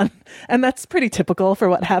early on, and that's pretty typical for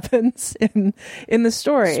what happens in the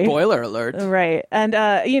story. Spoiler alert! Right, and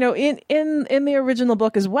in the original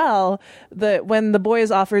book as well, when the boy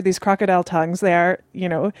is offered these crocodile tongues,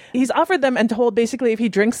 he's offered them and told basically if he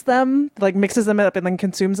drinks them, like mixes them up and then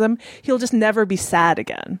consumes them, he'll just never be sad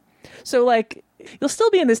again. So like, you'll still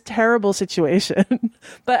be in this terrible situation,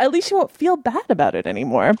 but at least you won't feel bad about it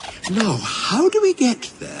anymore. Now, how do we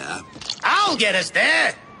get there? I'll get us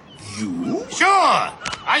there. You? Sure.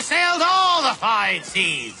 I sailed all the 5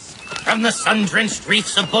 seas, from the sun-drenched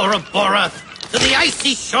reefs of Bora Bora to the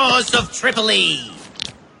icy shores of Tripoli.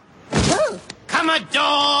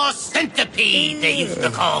 Commodore Centipede, they used to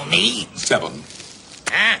call me. 7.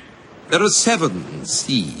 Huh? There are 7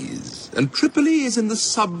 seas, and Tripoli is in the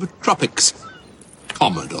subtropics.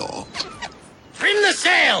 Commodore. Trim the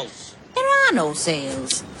sails. There are no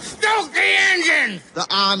sails. Stoke the engines. There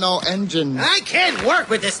are no engines. I can't work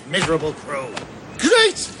with this miserable crew.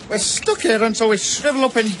 Great! We're stuck here until we shrivel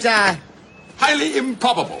up and die. Highly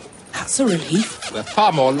improbable. That's a relief. We're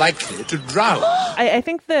far more likely to drown. I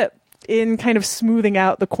think that in kind of smoothing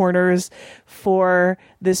out the corners for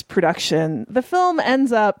this production, the film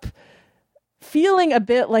ends up feeling a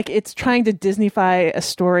bit like it's trying to Disneyfy a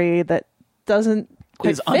story that doesn't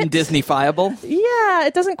quite is fit. undisneyfiable. Yeah,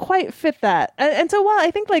 it doesn't quite fit that. And so while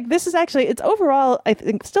I think like this is actually, it's overall, I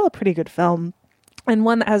think still a pretty good film, and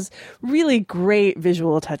one that has really great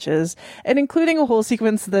visual touches, and including a whole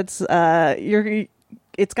sequence that's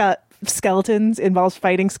it's got skeletons, involves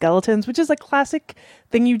fighting skeletons, which is a classic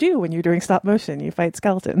thing you do when you're doing stop motion. You fight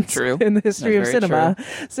skeletons. True. In the history of cinema.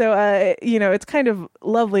 True. So it's kind of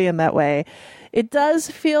lovely in that way. It does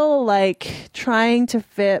feel like trying to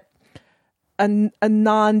fit a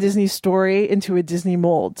non-Disney story into a Disney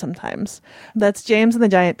mold sometimes. That's James and the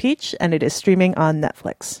Giant Peach, and it is streaming on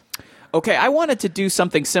Netflix. Okay, I wanted to do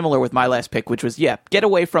something similar with my last pick, which was, get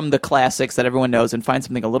away from the classics that everyone knows and find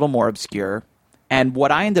something a little more obscure. And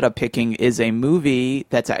what I ended up picking is a movie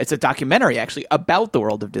it's a documentary, actually, about the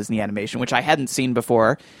world of Disney animation, which I hadn't seen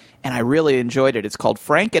before, and I really enjoyed it. It's called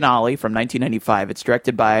Frank and Ollie from 1995. It's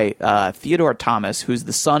directed by Theodore Thomas, who's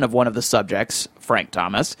the son of one of the subjects, Frank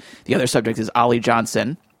Thomas. The other subject is Ollie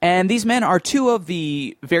Johnson. And these men are 2 of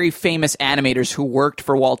the very famous animators who worked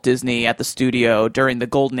for Walt Disney at the studio during the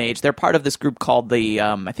Golden Age. They're part of this group called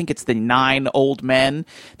I think it's the 9 Old Men,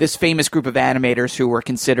 this famous group of animators who were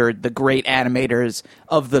considered the great animators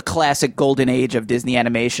of the classic Golden Age of Disney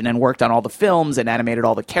animation and worked on all the films and animated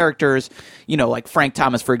all the characters. Like Frank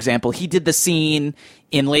Thomas, for example, he did the scene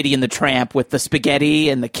in Lady and the Tramp with the spaghetti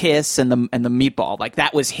and the kiss and the meatball. Like,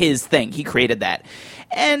 that was his thing. He created that.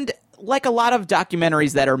 And like a lot of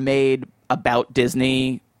documentaries that are made about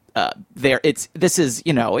Disney, it's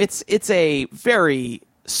a very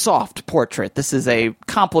soft portrait. This is a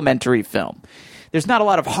complimentary film. There's not a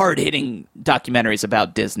lot of hard-hitting documentaries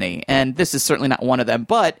about Disney, and this is certainly not one of them.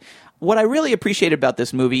 But what I really appreciated about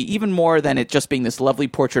this movie, even more than it just being this lovely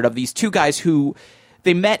portrait of these 2 guys who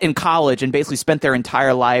they met in college and basically spent their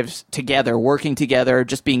entire lives together, working together,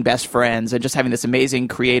 just being best friends, and just having this amazing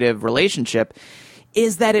creative relationship,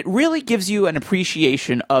 is that it really gives you an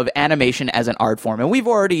appreciation of animation as an art form. And we've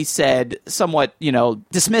already said somewhat,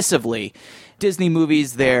 dismissively, Disney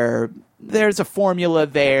movies, there's a formula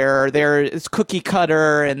it's cookie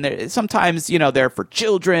cutter, and sometimes, they're for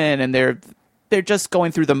children, and they're just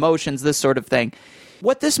going through the motions, this sort of thing.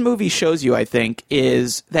 What this movie shows you, I think,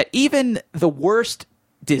 is that even the worst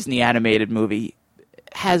Disney animated movie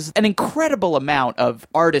has an incredible amount of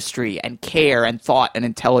artistry and care and thought and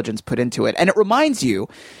intelligence put into it. And it reminds you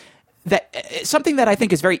that something that I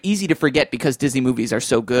think is very easy to forget because Disney movies are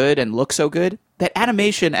so good and look so good, that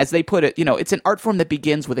animation, as they put it, it's an art form that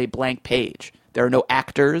begins with a blank page. There are no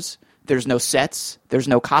actors, there's no sets, there's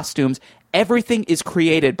no costumes. Everything is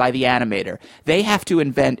created by the animator. They have to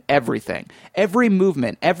invent everything. Every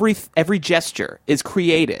movement, every gesture is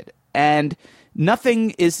created, and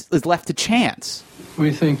nothing is left to chance.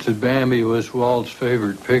 We think that Bambi was Walt's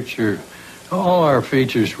favorite picture. All our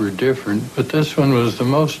features were different, but this one was the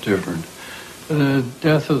most different. The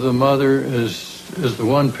death of the mother is the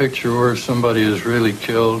one picture where somebody is really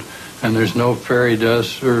killed, and there's no fairy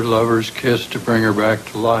dust or lover's kiss to bring her back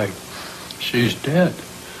to life. She's dead.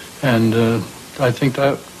 And I think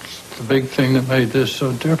that's the big thing that made this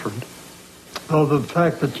so different. Well, the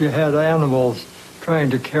fact that you had animals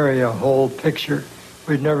trying to carry a whole picture.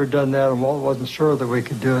 We'd never done that, and Walt wasn't sure that we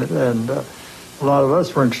could do it, and a lot of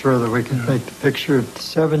us weren't sure that we could make the picture.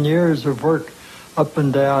 7 years of work, up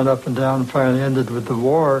and down, finally ended with the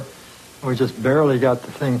war. We just barely got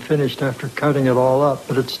the thing finished after cutting it all up,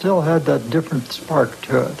 but it still had that different spark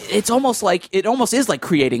to it. It almost is like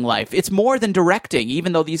creating life. It's more than directing,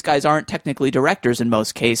 even though these guys aren't technically directors in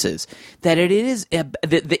most cases, that it is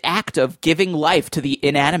the act of giving life to the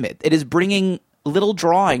inanimate. It is bringing little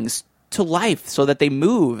drawings to life so that they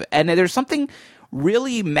move, and there's something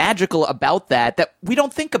really magical about that we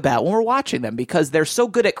don't think about when we're watching them, because they're so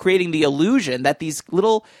good at creating the illusion that these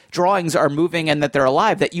little drawings are moving and that they're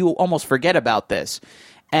alive that you almost forget about this.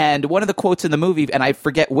 And one of the quotes in the movie, and I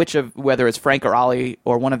forget whether it's Frank or Ollie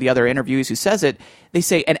or one of the other interviewees who says it, they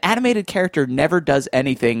say an animated character never does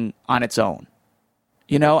anything on its own,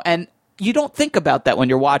 and you don't think about that when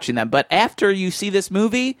you're watching them, but after you see this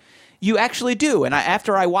movie, you actually do. And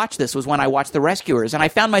after I watched this was when I watched The Rescuers, and I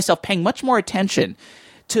found myself paying much more attention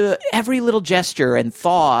to every little gesture and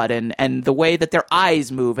thought and the way that their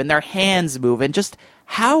eyes move and their hands move and just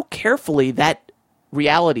how carefully that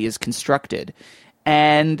reality is constructed.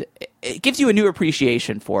 And it gives you a new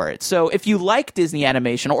appreciation for it. So if you like Disney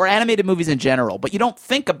animation or animated movies in general, but you don't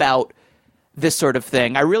think about this sort of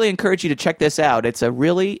thing, I really encourage you to check this out. It's a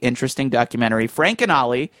really interesting documentary. Frank and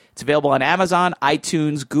Ollie. It's available on Amazon,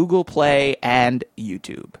 iTunes, Google Play, and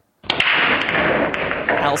YouTube.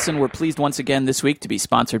 Alison, we're pleased once again this week to be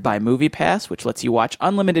sponsored by MoviePass, which lets you watch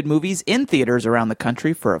unlimited movies in theaters around the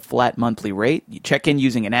country for a flat monthly rate. You check in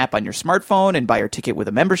using an app on your smartphone and buy your ticket with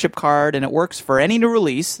a membership card, and it works for any new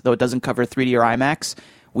release, though it doesn't cover 3D or IMAX.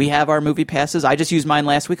 We have our MoviePasses. I just used mine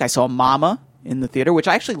last week. I saw Mama in the theater, which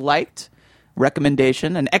I actually liked.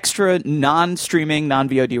 Recommendation, an extra non-streaming,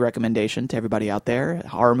 non-VOD recommendation to everybody out there. A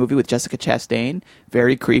horror movie with Jessica Chastain.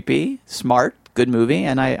 Very creepy, smart, good movie,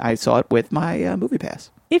 and I saw it with my MoviePass.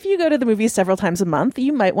 If you go to the movies several times a month,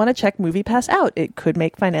 you might want to check MoviePass out. It could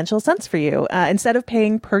make financial sense for you. Instead of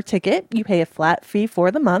paying per ticket, you pay a flat fee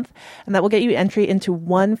for the month, and that will get you entry into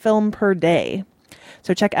one film per day.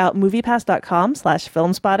 So check out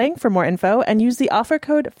moviepass.com/filmspotting for more info and use the offer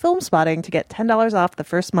code FILMSPOTTING to get $10 off the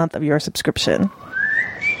first month of your subscription.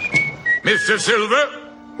 Mr. Silver?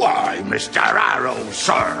 Why, Mr. Arrow,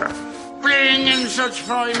 sir. Bring in such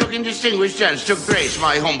fine-looking distinguished gents to grace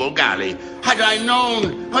my humble galley. Had I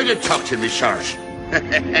known, I'd have tucked in my shirt.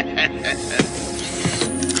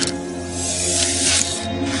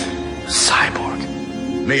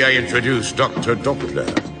 Cyborg. May I introduce Dr. Doppler,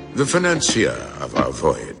 the financier of our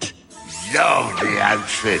voyage. Lovely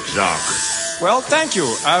outfit, Doc. Well, thank you.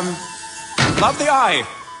 Love the eye.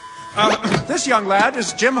 This young lad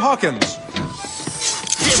is Jim Hawkins.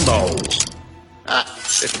 Jimbo.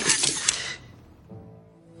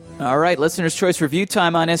 All right, Listener's Choice review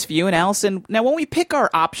time on SVU and Alison. Now, when we pick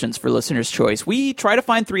our options for Listener's Choice, we try to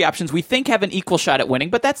find 3 options we think have an equal shot at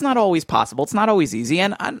winning, but that's not always possible. It's not always easy.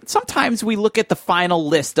 And sometimes we look at the final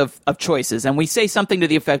list of choices and we say something to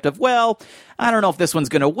the effect of, well, I don't know if this one's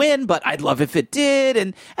going to win, but I'd love if it did.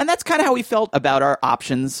 And that's kind of how we felt about our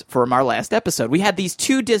options from our last episode. We had these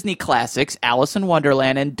 2 Disney classics, Alice in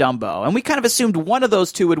Wonderland and Dumbo, and we kind of assumed one of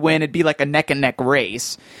those 2 would win. It'd be like a neck-and-neck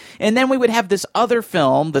race. And then we would have this other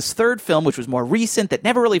film, this third film, which was more recent, that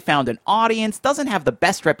never really found an audience, doesn't have the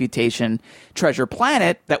best reputation, Treasure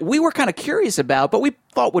Planet, that we were kind of curious about, but we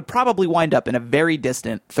thought would probably wind up in a very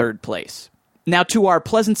distant third place. Now, to our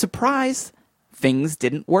pleasant surprise, things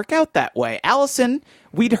didn't work out that way. Alison,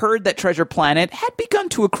 we'd heard that Treasure Planet had begun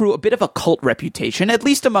to accrue a bit of a cult reputation, at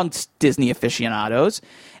least amongst Disney aficionados,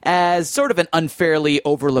 as sort of an unfairly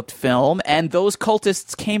overlooked film, and those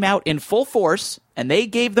cultists came out in full force, and they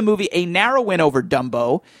gave the movie a narrow win over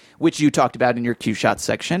Dumbo, which you talked about in your Q-Shot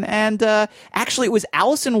section, and actually it was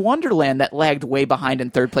Alice in Wonderland that lagged way behind in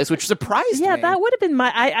third place, which surprised me. Yeah, that would have been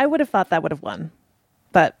I would have thought that would have won.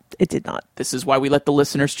 But it did not. This is why we let the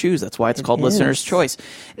listeners choose. That's why it's called Listener's Choice.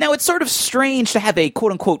 Now, it's sort of strange to have a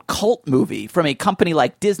quote-unquote cult movie from a company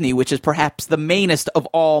like Disney, which is perhaps the mainest of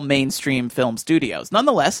all mainstream film studios.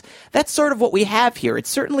 Nonetheless, that's sort of what we have here. It's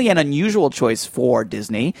certainly an unusual choice for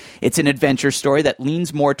Disney. It's an adventure story that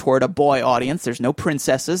leans more toward a boy audience. There's no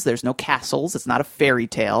princesses. There's no castles. It's not a fairy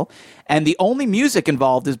tale. And the only music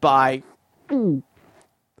involved is by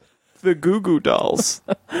the Goo Goo Dolls.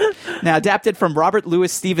 Now, adapted from Robert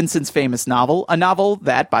Louis Stevenson's famous novel, a novel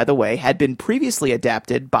that, by the way, had been previously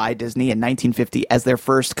adapted by Disney in 1950 as their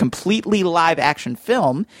first completely live-action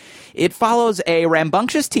film, it follows a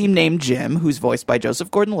rambunctious teen named Jim, who's voiced by Joseph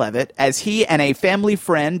Gordon-Levitt, as he and a family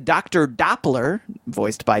friend, Dr. Doppler,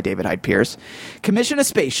 voiced by David Hyde Pierce, commission a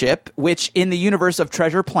spaceship, which in the universe of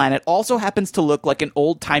Treasure Planet also happens to look like an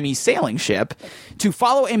old-timey sailing ship, to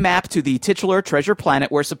follow a map to the titular Treasure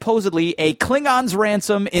Planet where supposedly a Klingon's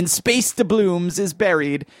ransom in space doubloons is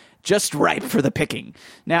buried, just ripe for the picking.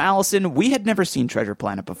 Now, Alison, we had never seen Treasure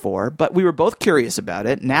Planet before, but we were both curious about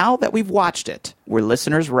it. Now that we've watched it, were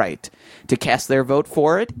listeners right to cast their vote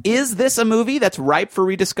for it? Is this a movie that's ripe for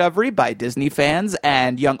rediscovery by Disney fans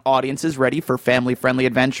and young audiences ready for family-friendly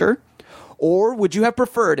adventure? Or would you have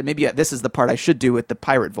preferred, and maybe this is the part I should do with the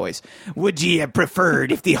pirate voice, would ye have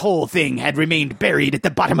preferred if the whole thing had remained buried at the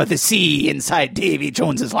bottom of the sea inside Davy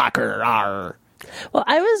Jones's locker? Arr. Well,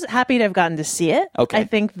 I was happy to have gotten to see it. Okay. I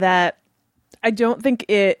think that I don't think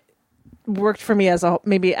it worked for me as a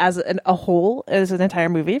whole, as an entire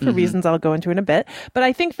movie, for reasons I'll go into in a bit. But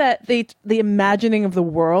I think that the imagining of the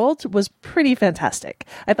world was pretty fantastic.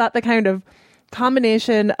 I thought the kind of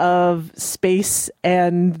combination of space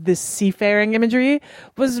and this seafaring imagery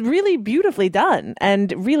was really beautifully done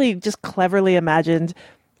and really just cleverly imagined.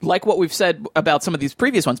 Like what we've said about some of these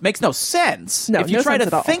previous ones, makes no sense. No, if you no try sense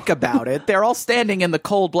to at all. think about it, they're all standing in the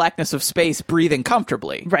cold blackness of space, breathing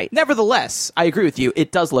comfortably. Right. Nevertheless, I agree with you.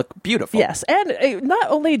 It does look beautiful. Yes, and not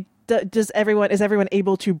only is everyone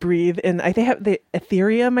able to breathe in, I think have the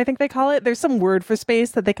Ethereum, I think they call it. There's some word for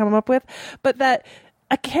space that they come up with, but that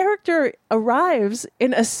a character arrives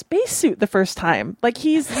in a spacesuit the first time. Like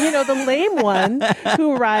he's, the lame one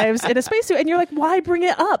who arrives in a spacesuit, and you're like, why bring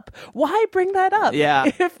it up? Why bring that up?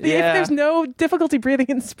 Yeah. If there's no difficulty breathing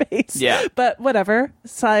in space. Yeah. But whatever.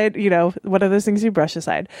 Side, one of those things you brush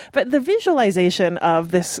aside. But the visualization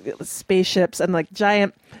of this spaceships and like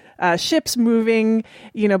giant ships moving,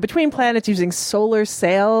 between planets using solar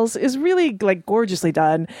sails is really like gorgeously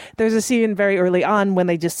done. There's a scene very early on when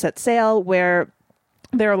they just set sail where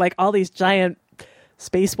there are like all these giant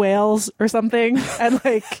space whales or something. And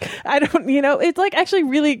like, it's like actually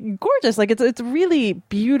really gorgeous. Like it's really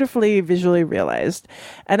beautifully visually realized.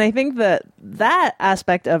 And I think that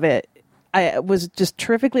aspect of it was just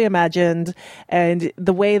terrifically imagined. And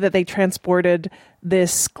the way that they transported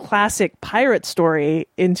this classic pirate story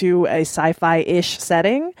into a sci-fi-ish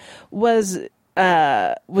setting was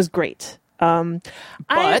great. I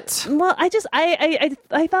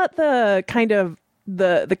thought the kind of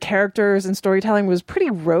the characters and storytelling was pretty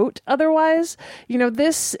rote otherwise.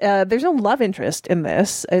 There's no love interest in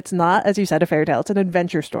this. It's not, as you said, a fairy tale. It's an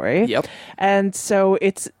adventure story. Yep. And so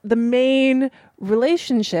it's the main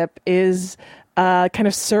relationship is kind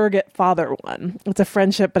of surrogate father one. It's a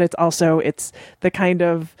friendship, but it's the kind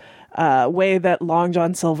of way that Long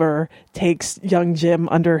John Silver takes young Jim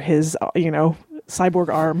under his, cyborg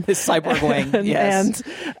arm. His cyborg wing, yes.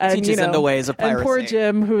 And teaches him the ways of piracy. And poor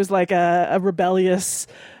Jim, who's like a rebellious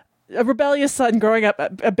son growing up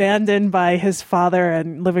abandoned by his father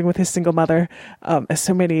and living with his single mother, as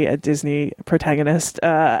so many Disney protagonists.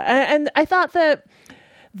 And I thought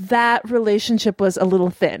that relationship was a little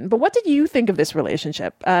thin. But what did you think of this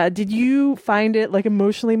relationship? Did you find it like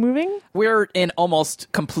emotionally moving? We're in almost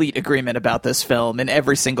complete agreement about this film in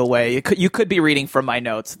every single way. You could be reading from my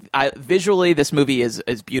notes. Visually, this movie is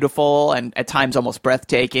beautiful and at times almost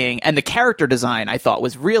breathtaking. And the character design, I thought,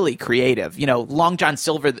 was really creative. Long John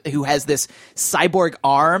Silver, who has this cyborg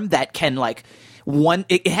arm that can like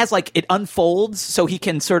it has like, it unfolds so he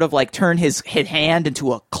can sort of like turn his hand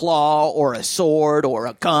into a claw or a sword or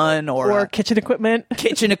a gun or kitchen equipment.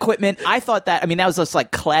 I thought that was just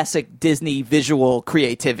like classic Disney visual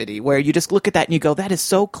creativity, where you just look at that and you go, that is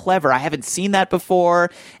so clever. I haven't seen that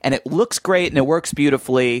before, and it looks great and it works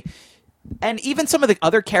beautifully. And even some of the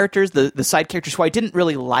other characters, the side characters who I didn't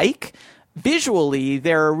really like, visually,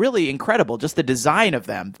 they're really incredible, just the design of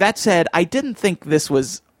them. That said, I didn't think this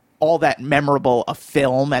was all that memorable a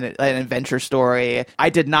film and an adventure story.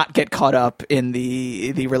 I did not get caught up in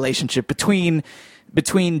the relationship between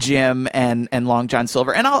Jim and Long John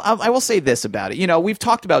Silver. And I will say this about it. We've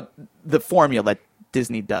talked about the formula that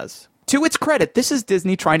Disney does. To its credit, this is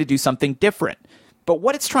Disney trying to do something different. But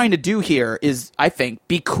what it's trying to do here is, I think,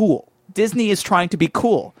 be cool. Disney is trying to be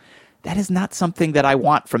cool. That is not something that I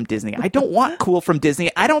want from Disney. I don't want cool from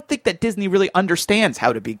Disney. I don't think that Disney really understands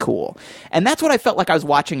how to be cool. And that's what I felt like I was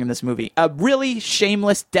watching in this movie. A really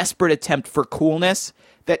shameless, desperate attempt for coolness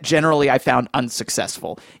that generally I found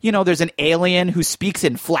unsuccessful. There's an alien who speaks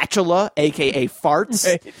in flatula, a.k.a. farts.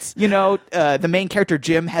 Right. The main character,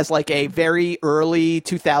 Jim, has like a very early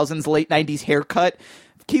 2000s, late 90s haircut.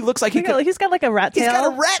 He looks like he's got like a rat tail.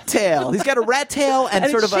 He's got a rat tail and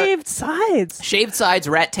sort of shaved sides. Shaved sides,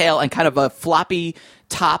 rat tail, and kind of a floppy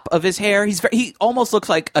top of his hair. He almost looks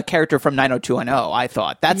like a character from 90210, I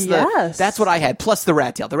thought. That's what I had, plus the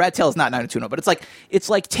rat tail. The rat tail is not 90210, but it's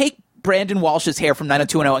like take Brandon Walsh's hair from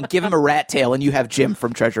 90210 and give him a rat tail, and you have Jim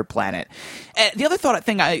from Treasure Planet. And the other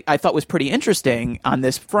thing I thought was pretty interesting on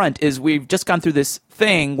this front is we've just gone through this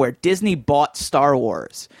thing where Disney bought Star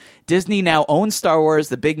Wars. Disney now owns Star Wars,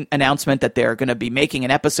 the big announcement that they're going to be making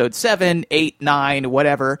an episode 7, 8, 9,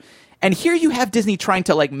 whatever. And here you have Disney trying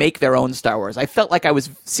to like make their own Star Wars. I felt like I was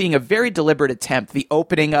seeing a very deliberate attempt. The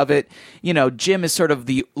opening of it, Jim is sort of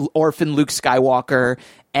the orphan Luke Skywalker,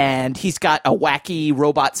 and he's got a wacky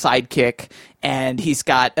robot sidekick, and he's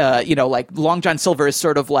got, like Long John Silver is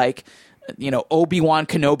sort of like, Obi-Wan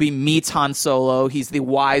Kenobi meets Han Solo. He's the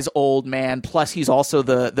wise old man, plus he's also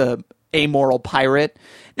the amoral pirate.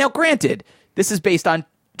 Now, granted, this is based on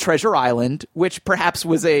Treasure Island, which perhaps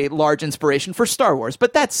was a large inspiration for Star Wars.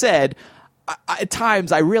 But that said, at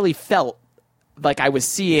times I really felt like I was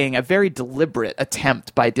seeing a very deliberate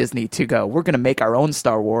attempt by Disney to go, we're going to make our own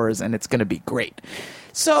Star Wars and it's going to be great.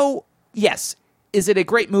 So, yes, is it a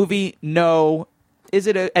great movie? No. Is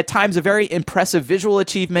it at times a very impressive visual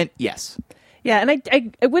achievement? Yes. Yeah, and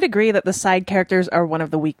I would agree that the side characters are one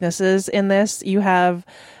of the weaknesses in this. You have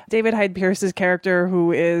David Hyde Pierce's character,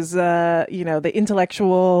 who is, the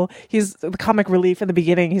intellectual. He's the comic relief in the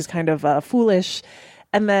beginning. He's kind of foolish.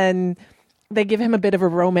 And then they give him a bit of a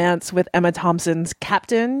romance with Emma Thompson's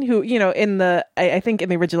captain, who, I think in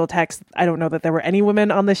the original text, I don't know that there were any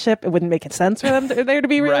women on the ship. It wouldn't make sense for them there to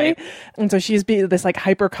be, really. Right. And so she's this like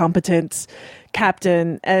hyper competent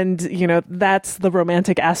captain, and that's the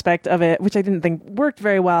romantic aspect of it, which I didn't think worked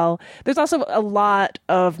very well. There's also a lot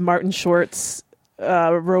of Martin Short's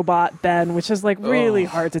robot Ben, which is like really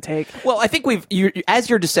hard to take. Well, I think as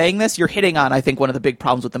you're just saying this, you're hitting on, I think, one of the big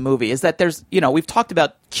problems with the movie is that there's, we've talked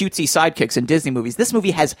about cutesy sidekicks in Disney movies. This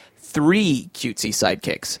movie has 3 cutesy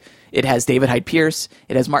sidekicks. It has David Hyde Pierce.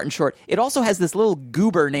 It has Martin Short. It also has this little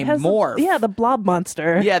goober named Morph. The blob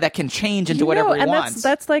monster. Yeah, that can change into whatever he wants.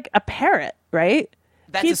 That's like a parrot, right?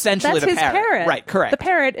 That's essentially the parrot. Right, correct. The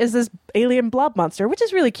parrot is this alien blob monster, which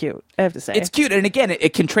is really cute, I have to say. It's cute, and again,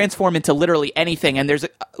 it can transform into literally anything, and there's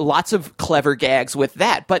lots of clever gags with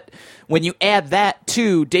that. But when you add that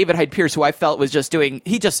to David Hyde Pierce, who I felt was just doing,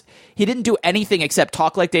 he didn't do anything except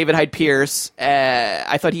talk like David Hyde Pierce.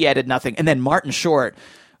 I thought he added nothing. And then Martin Short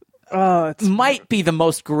might be the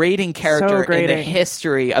most grating character in the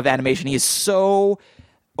history of animation. He is so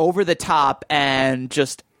over the top and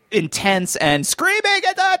just intense and screaming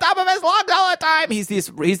at the top of his lungs all the time.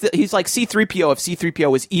 He's like C-3PO if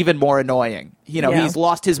C-3PO was even more annoying. He's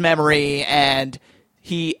lost his memory, and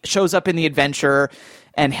he shows up in the adventure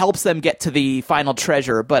and helps them get to the final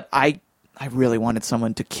treasure. But I really wanted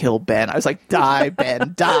someone to kill Ben. I was like, die,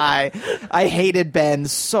 Ben, die. I hated Ben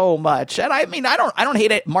so much. And I mean, I don't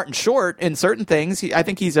hate Martin Short in certain things. I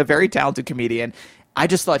think he's a very talented comedian. I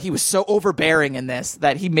just thought he was so overbearing in this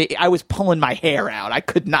that I was pulling my hair out. I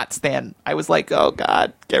could not stand. I was like, oh,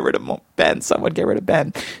 God, get rid of Ben. Someone get rid of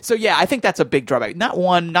Ben. So, yeah, I think that's a big drawback. Not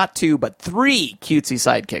 1, not 2, but 3 cutesy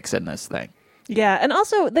sidekicks in this thing. Yeah, and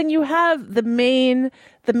also then you have the main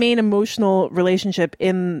emotional relationship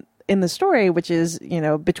in the story, which is,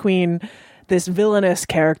 between this villainous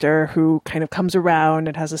character who kind of comes around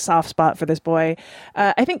and has a soft spot for this boy.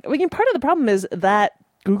 I think part of the problem is that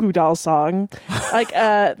Goo Goo Dolls song. Like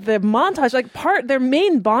the montage, like their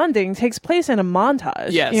main bonding takes place in a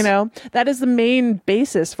montage. Yes. You know, that is the main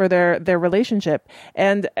basis for their relationship.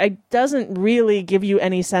 And it doesn't really give you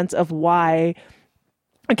any sense of why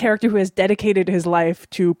a character who has dedicated his life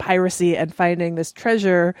to piracy and finding this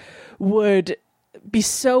treasure would be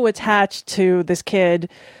so attached to this kid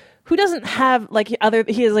who doesn't have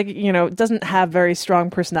doesn't have very strong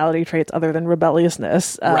personality traits other than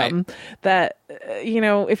rebelliousness. Right. That,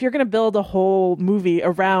 if you're going to build a whole movie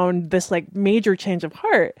around this like major change of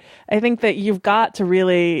heart, I think that you've got to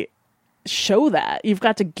really show that. You've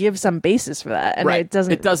got to give some basis for that. And right.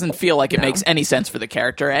 It doesn't feel like it makes any sense for the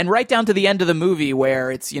character. And right down to the end of the movie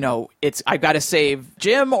where it's I've got to save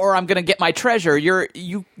Jim or I'm going to get my treasure.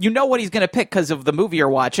 You know what he's going to pick because of the movie you're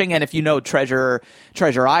watching. And if you know Treasure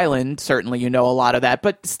Island, certainly you know a lot of that.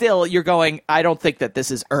 But still, you're going, I don't think that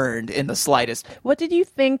this is earned in the slightest. What did you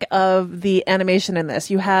think of the animation in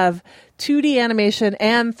this? You have 2D animation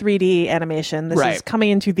and 3D animation. This is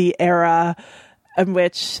coming into the era in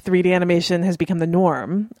which 3D animation has become the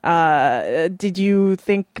norm. Did you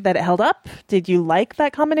think that it held up? Did you like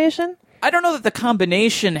that combination? I don't know that the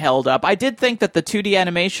combination held up. I did think that the 2D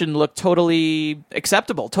animation looked totally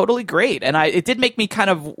acceptable, totally great. And it did make me kind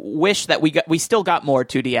of wish that we still got more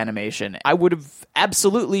 2D animation. I would have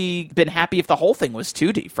absolutely been happy if the whole thing was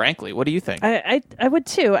 2D, frankly. What do you think? I would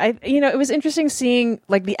too. It was interesting seeing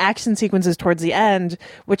like the action sequences towards the end,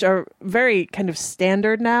 which are very kind of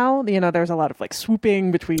standard now. There's a lot of like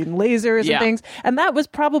swooping between lasers and things. And that was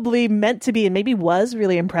probably meant to be and maybe was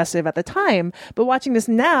really impressive at the time. But watching this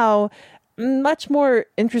now, much more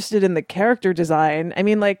interested in the character design. I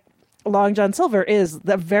mean, like, Long John Silver is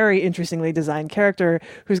a very interestingly designed character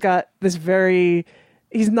who's got this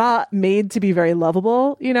he's not made to be very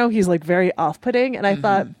lovable, he's like very off-putting. And I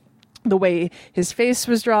thought the way his face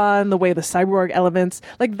was drawn, the way the cyborg elements,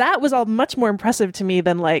 like that was all much more impressive to me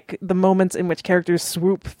than like the moments in which characters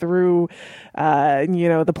swoop through,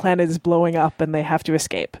 the planet is blowing up and they have to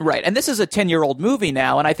escape. Right. And this is a 10-year-old movie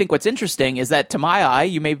now. And I think what's interesting is that to my eye,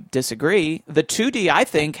 you may disagree, the 2D I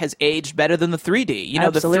think has aged better than the 3D.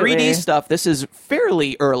 Absolutely. The 3D stuff, this is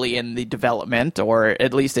fairly early in the development, or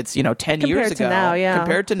at least it's, 10 years ago.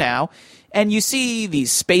 Compared to now. And you see these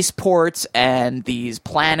spaceports and these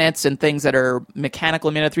planets and things that are mechanical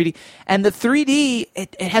in 3D. And the 3D,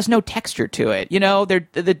 it has no texture to it.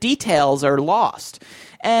 The details are lost.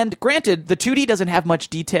 And granted, the 2D doesn't have much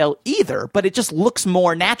detail either, but it just looks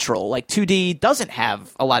more natural. Like 2D doesn't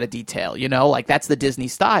have a lot of detail, like that's the Disney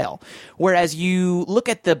style. Whereas you look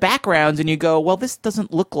at the backgrounds and you go, well, this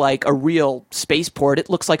doesn't look like a real spaceport.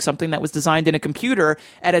 It looks like something that was designed in a computer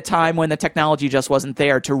at a time when the technology just wasn't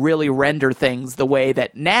there to really render things the way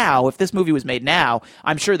that now, if this movie was made now,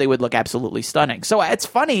 I'm sure they would look absolutely stunning. So it's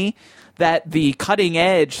funny that the cutting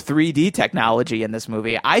edge 3D technology in this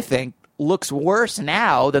movie, I think, looks worse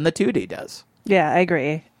now than the 2D does. Yeah, I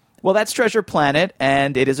agree. Well, that's Treasure Planet,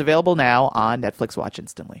 and it is available now on Netflix Watch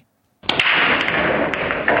Instantly.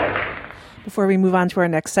 Before we move on to our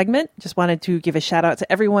next segment, just wanted to give a shout out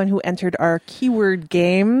to everyone who entered our keyword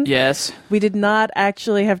game. Yes. We did not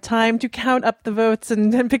actually have time to count up the votes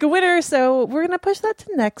and pick a winner, so we're going to push that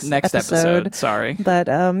to next episode. Sorry. But,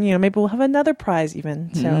 maybe we'll have another prize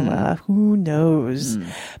even. So who knows?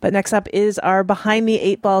 But next up is our Behind the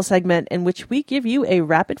 8 Ball segment, in which we give you a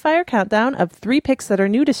rapid fire countdown of 3 picks that are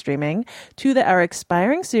new to streaming, 2 that are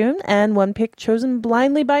expiring soon, and 1 pick chosen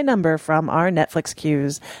blindly by number from our Netflix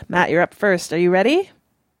queues. Matt, you're up first. Are you ready? I'm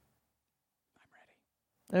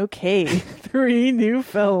ready. Okay. 3 new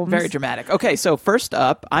films. Very dramatic. Okay, so first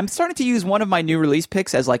up, I'm starting to use one of my new release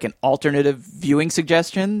picks as like an alternative viewing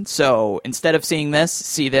suggestion. So instead of seeing this,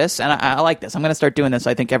 see this. And I like this. I'm going to start doing this,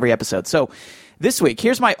 I think, every episode. So this week,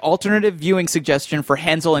 here's my alternative viewing suggestion for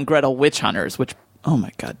Hansel and Gretel Witch Hunters, which, oh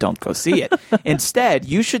my God, don't go see it. Instead,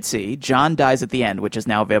 you should see John Dies at the End, which is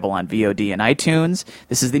now available on VOD and iTunes.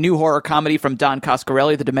 This is the new horror comedy from Don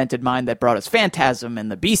Coscarelli, the demented mind that brought us Phantasm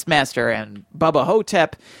and the Beastmaster and Bubba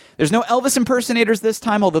Hotep. There's no Elvis impersonators this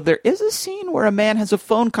time, although there is a scene where a man has a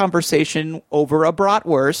phone conversation over a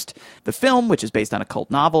bratwurst. The film, which is based on a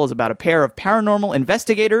cult novel, is about a pair of paranormal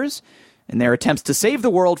investigators in their attempts to save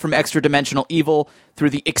the world from extra-dimensional evil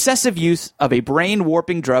through the excessive use of a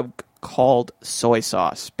brain-warping drug called soy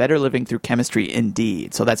sauce. Better living through chemistry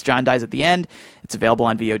indeed. So that's John Dies at the End. It's available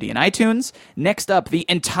on VOD and iTunes. Next up, the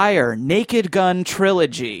entire Naked Gun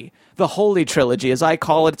trilogy. The Holy Trilogy, as I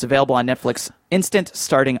call it. It's available on Netflix Instant,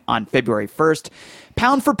 starting on February 1st.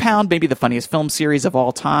 Pound for pound, maybe the funniest film series of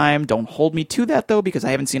all time. Don't hold me to that, though, because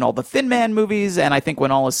I haven't seen all the Thin Man movies, and I think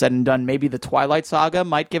when all is said and done, maybe the Twilight Saga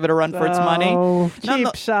might give it a run for its money.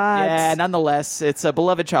 Cheap shots. Yeah, nonetheless, it's a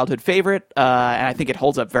beloved childhood favorite, and I think it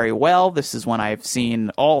holds up very well. This is one I've seen,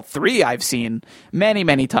 all three I've seen many,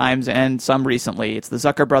 many times, and some recently. It's the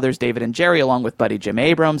Zucker brothers, David and Jerry, along with buddy Jim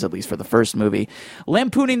Abrams, at least for the first movie,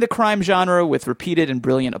 lampooning the crime genre with repeated and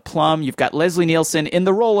brilliant aplomb. You've got Leslie Nielsen in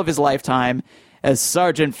the role of his lifetime as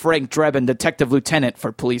Sergeant Frank Drebin, Detective Lieutenant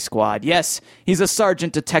for Police Squad. Yes, he's a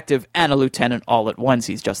sergeant, detective, and a lieutenant all at once.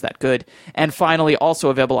 He's just that good. And finally, also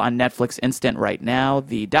available on Netflix Instant right now,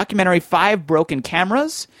 the documentary 5 Broken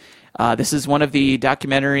Cameras. This is one of the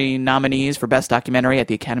documentary nominees for Best Documentary at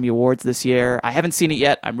the Academy Awards this year. I haven't seen it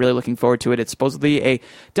yet. I'm really looking forward to it. It's supposedly a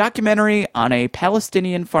documentary on a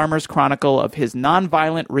Palestinian farmer's chronicle of his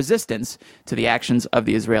nonviolent resistance to the actions of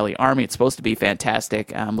the Israeli army. It's supposed to be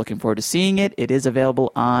fantastic. I'm looking forward to seeing it. It is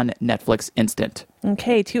available on Netflix Instant.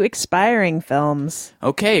 Okay, 2 expiring films.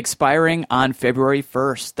 Okay, expiring on February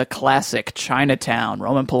 1st, the classic Chinatown,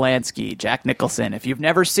 Roman Polanski, Jack Nicholson. If you've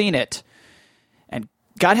never seen it, and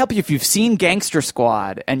God help you if you've seen Gangster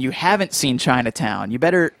Squad and you haven't seen Chinatown, you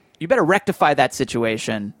better rectify that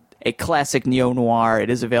situation. A classic neo-noir.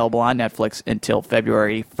 It is available on Netflix until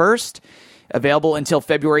February 1st. Available until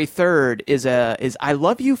February 3rd is I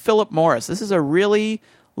Love You, Phillip Morris. This is a really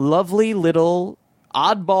lovely little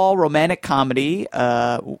oddball romantic comedy.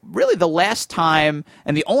 Really the last time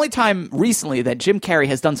and the only time recently that Jim Carrey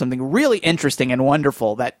has done something really interesting and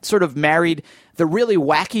wonderful that sort of married the really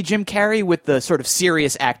wacky Jim Carrey with the sort of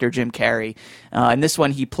serious actor Jim Carrey. In this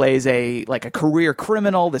one, he plays a career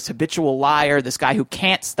criminal, this habitual liar, this guy who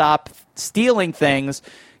can't stop stealing things.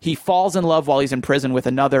 He falls in love while he's in prison with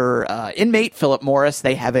another inmate, Phillip Morris.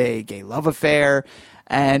 They have a gay love affair.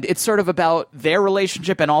 And it's sort of about their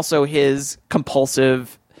relationship and also his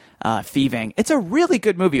compulsive thieving. It's a really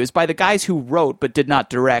good movie. It was by the guys who wrote but did not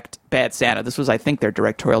direct Bad Santa. This was, I think, their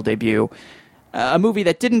directorial debut. A movie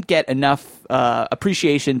that didn't get enough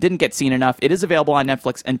appreciation, didn't get seen enough. It is available on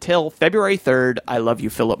Netflix until February 3rd. I Love You,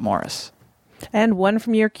 Phillip Morris. And one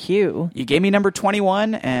from your queue. You gave me number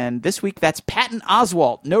 21, and this week that's Patton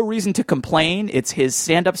Oswalt. No Reason to Complain. It's his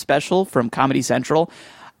stand-up special from Comedy Central.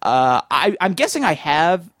 I'm guessing I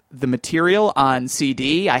have the material on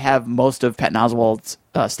CD. I have most of Patton Oswalt's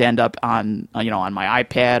stand-up on my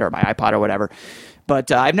iPad or my iPod or whatever.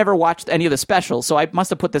 But I've never watched any of the specials, so I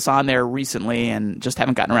must have put this on there recently and just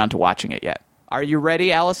haven't gotten around to watching it yet. Are you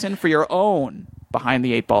ready, Allison, for your own Behind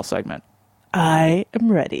the 8 Ball segment? I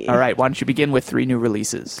am ready. All right, why don't you begin with 3 new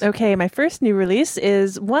releases? Okay, my first new release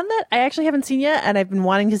is one that I actually haven't seen yet, and I've been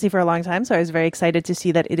wanting to see for a long time, so I was very excited to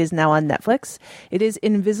see that it is now on Netflix. It is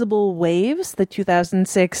Invisible Waves, the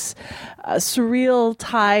 2006 surreal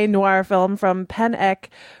Thai noir film from Pen-ek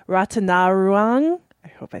Ratanaruang. I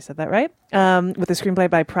hope I said that right. With a screenplay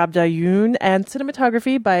by Prabja Yoon and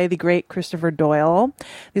cinematography by the great Christopher Doyle.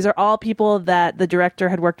 These are all people that the director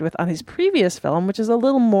had worked with on his previous film, which is a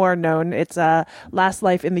little more known. It's Last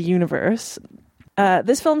Life in the Universe.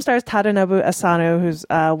 This film stars Tadanobu Asano, who's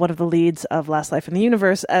one of the leads of Last Life in the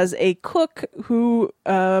Universe, as a cook who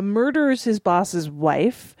murders his boss's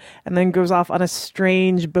wife and then goes off on a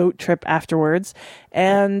strange boat trip afterwards.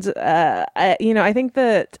 And, I think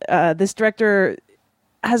that this director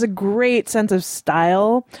has a great sense of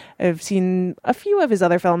style. I've seen a few of his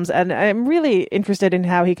other films, and I'm really interested in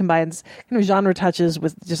how he combines kind of genre touches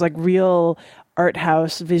with just like real art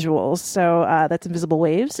house visuals. So that's Invisible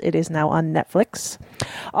Waves. It is now on Netflix.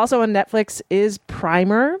 Also on Netflix is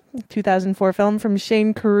Primer, 2004 film from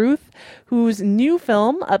Shane Carruth, whose new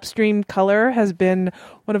film, Upstream Color, has been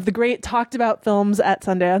one of the great talked about films at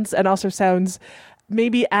Sundance and also sounds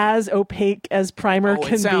maybe as opaque as Primer can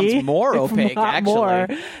be. It sounds more opaque, actually. More.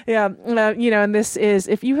 Yeah. And this is,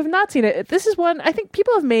 if you have not seen it, this is one, I think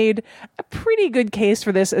people have made a pretty good case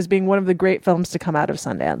for this as being one of the great films to come out of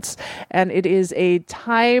Sundance. And it is a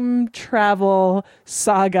time travel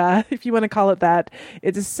saga, if you want to call it that.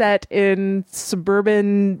 It is set in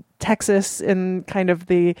suburban Texas in kind of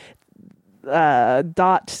the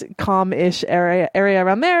 .com-ish area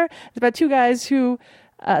around there. It's about 2 guys who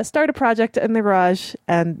start a project in the garage,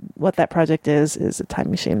 and what that project is a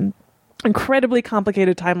time machine. Incredibly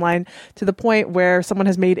complicated timeline to the point where someone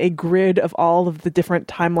has made a grid of all of the different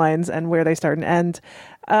timelines and where they start and end.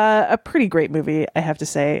 A pretty great movie, I have to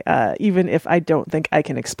say, even if I don't think I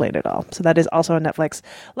can explain it all. So that is also on Netflix.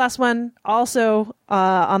 Last one, also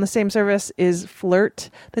on the same service, is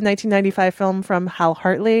Flirt, the 1995 film from Hal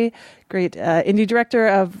Hartley, great indie director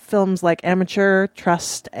of films like Amateur,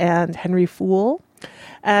 Trust, and Henry Fool.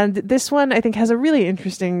 And this one, I think, has a really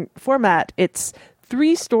interesting format. It's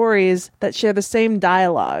 3 stories that share the same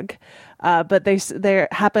dialogue. But they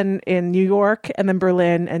happen in New York and then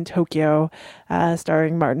Berlin and Tokyo,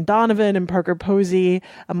 starring Martin Donovan and Parker Posey,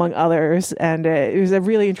 among others. And it was a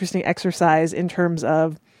really interesting exercise in terms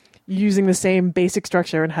of using the same basic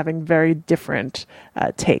structure and having very different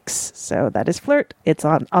takes. So that is Flirt. It's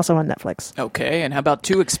also on Netflix. Okay, and how about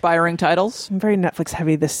 2 expiring titles? I'm very Netflix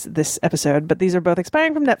heavy this episode, but these are both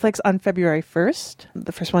expiring from Netflix on February 1st.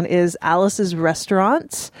 The first one is Alice's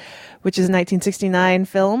Restaurant, which is a 1969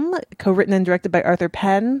 film, co-written and directed by Arthur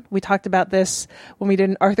Penn. We talked about this when we did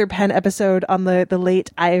an Arthur Penn episode on the late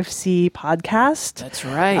IFC podcast. That's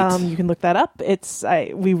right. You can look that up.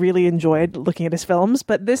 We really enjoyed looking at his films,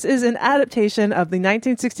 but this is an adaptation of the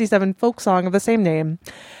 1967 folk song of the same name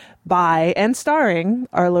by and starring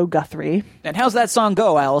Arlo Guthrie. And how's that song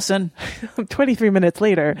go, Alison? 23 minutes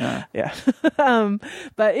later. Yeah.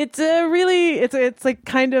 But it's it's like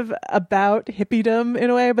kind of about hippiedom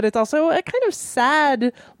in a way, but it's also a kind of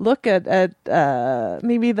sad look at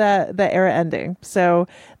maybe the era ending. So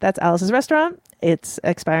that's Alice's Restaurant. It's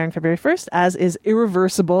expiring February 1st, as is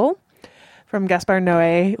Irreversible from Gaspar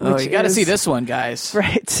Noé. Oh, you got to see this one, guys.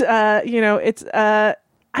 Right. It's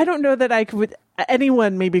I don't know that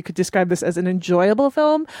anyone maybe could describe this as an enjoyable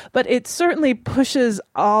film, but it certainly pushes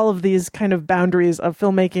all of these kind of boundaries of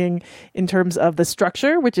filmmaking in terms of the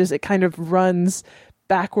structure, which is it kind of runs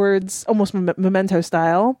backwards, almost Memento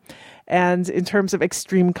style. And in terms of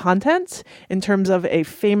extreme content, in terms of a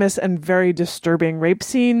famous and very disturbing rape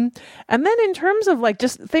scene, and then in terms of like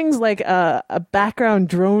just things like a background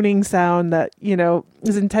droning sound that,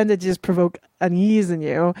 is intended to just provoke unease in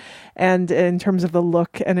you, and in terms of the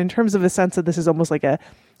look, and in terms of the sense that this is almost like a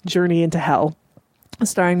journey into hell,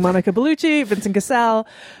 starring Monica Bellucci, Vincent Cassel.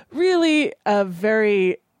 Really a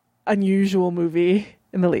very unusual movie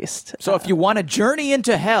in the least. So if you want a journey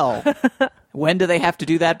into hell, when do they have to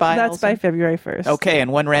do that by? That's Alison? by February 1st. Okay,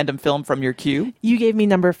 and one random film from your queue? You gave me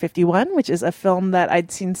number 51, which is a film that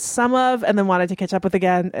I'd seen some of and then wanted to catch up with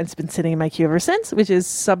again, and it's been sitting in my queue ever since, which is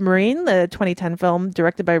Submarine, the 2010 film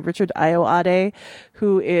directed by Richard Ayoade,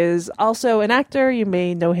 who is also an actor. You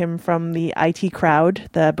may know him from the IT Crowd,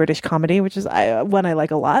 the British comedy, which is one I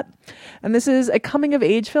like a lot. And this is a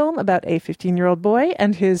coming-of-age film about a 15-year-old boy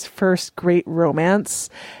and his first great romance.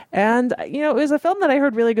 And, it was a film that I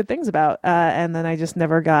heard really good things about, and then I just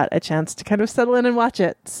never got a chance to kind of settle in and watch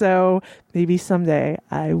it. So maybe someday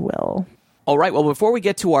I will. All right. Well, before we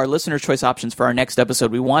get to our listener's choice options for our next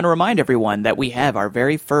episode, we want to remind everyone that we have our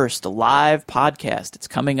very first live podcast. It's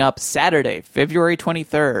coming up Saturday, February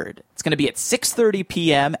 23rd. It's going to be at 6:30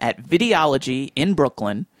 p.m. at Videology in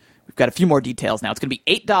Brooklyn. We've got a few more details now. It's going to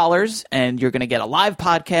be $8, and you're going to get a live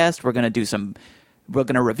podcast. We're going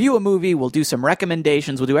to review a movie. We'll do some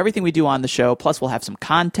recommendations. We'll do everything we do on the show. Plus, we'll have some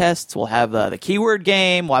contests. We'll have the keyword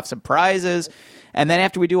game. We'll have some prizes. And then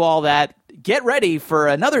after we do all that, get ready for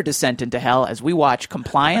another descent into hell as we watch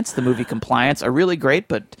Compliance, the movie Compliance, a really great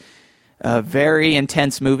but very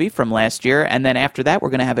intense movie from last year. And then after that, we're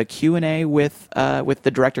going to have a Q&A with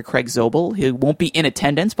the director, Craig Zobel. He won't be in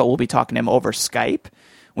attendance, but we'll be talking to him over Skype.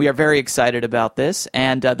 We are very excited about this,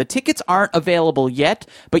 and the tickets aren't available yet,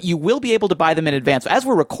 but you will be able to buy them in advance. As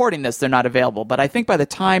we're recording this, they're not available, but I think by the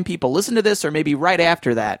time people listen to this, or maybe right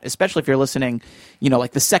after that, especially if you're listening,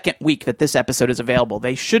 like the second week that this episode is available,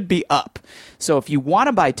 they should be up. So if you want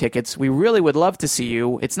to buy tickets, we really would love to see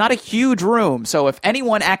you. It's not a huge room, so if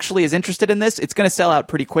anyone actually is interested in this, it's going to sell out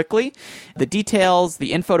pretty quickly. The details,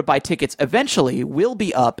 the info to buy tickets eventually will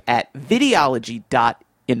be up at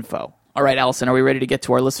videology.info. All right, Alison, are we ready to get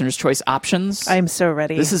to our listener's choice options? I'm so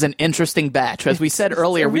ready. This is an interesting batch. As we said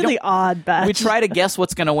earlier, odd batch. We try to guess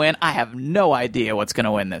what's going to win. I have no idea what's going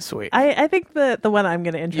to win this week. I think the one I'm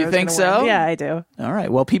going to intro. You think so? Win. Yeah, I do. All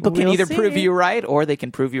right. Well, people can either prove you right or they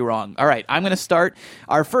can prove you wrong. All right. I'm going to start.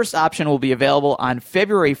 Our first option will be available on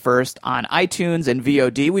February 1st on iTunes and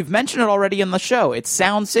VOD. We've mentioned it already in the show. It's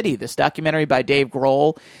Sound City, this documentary by Dave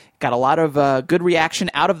Grohl. Got a lot of good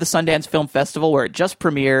reaction out of the Sundance Film Festival where it just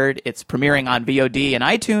premiered. It's premiering on VOD and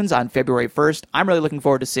iTunes on February 1st. I'm really looking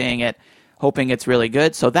forward to seeing it, hoping it's really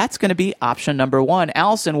good. So that's going to be option number 1.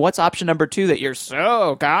 Alison, what's option number 2 that you're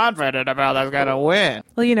so confident about that's going to win?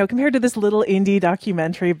 Well, compared to this little indie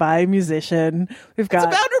documentary by a musician, it's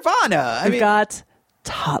about Nirvana. We've got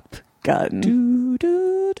Top Gun.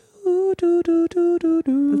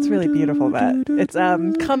 That's really beautiful, Matt. It's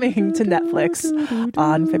coming to Netflix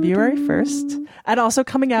on February 1st, and also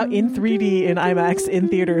coming out in 3D in IMAX in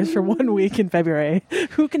theaters for 1 week in February.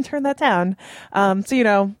 Who can turn that down?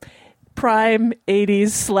 prime 80s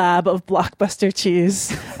slab of blockbuster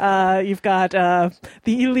cheese. You've got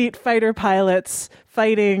the elite fighter pilots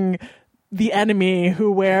fighting the enemy who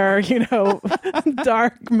wear,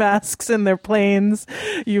 dark masks in their planes.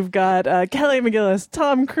 You've got Kelly McGillis,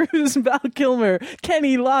 Tom Cruise, Val Kilmer,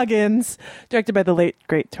 Kenny Loggins, directed by the late,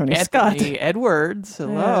 great Tony Scott. Anthony Edwards.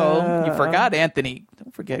 Hello. You forgot Anthony.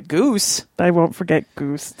 Don't forget Goose. I won't forget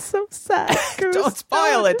Goose. It's so sad. Goose. Don't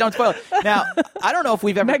spoil it. Don't spoil it. Now, I don't know if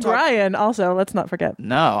we've ever Meg Ryan also, let's not forget.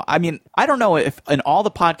 No. I mean, I don't know if in all the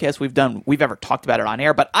podcasts we've done, we've ever talked about it on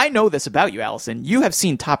air, but I know this about you, Alison. You have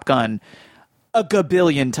seen Top Gun a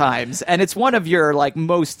gabillion times, and it's one of your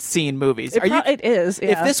most seen movies. It is.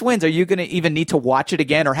 Yeah. If this wins, are you going to even need to watch it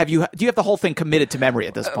again, or do you have the whole thing committed to memory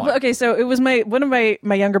at this point? Okay, so it was one of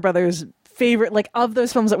my younger brother's favorite, of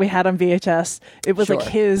those films that we had on VHS. It was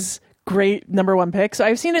his great number one pick. So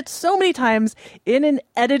I've seen it so many times in an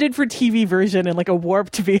edited for TV version in a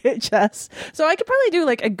warped VHS. So I could probably do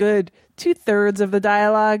a good 2/3 of the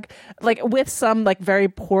dialogue, with some very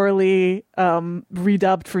poorly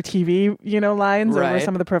redubbed for TV, lines over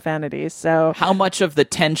some of the profanities. So how much of the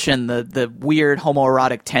tension, the weird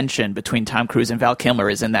homoerotic tension between Tom Cruise and Val Kilmer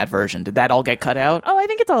is in that version? Did that all get cut out? Oh, I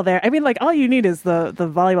think it's all there. I mean, all you need is the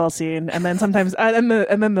volleyball scene, and then sometimes and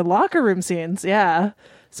then the locker room scenes. Yeah.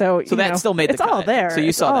 So that still made the cut. It's all there. So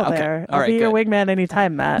you saw that. Okay. There. All right, I'll be your wingman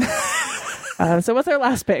anytime, Matt. So what's our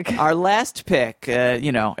last pick? Our last pick,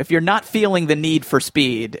 if you're not feeling the need for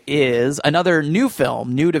speed, is another new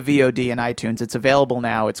film, new to VOD and iTunes. It's available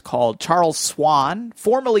now. It's called Charles Swan,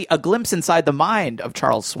 formerly A Glimpse Inside the Mind of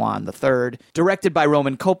Charles Swan III, directed by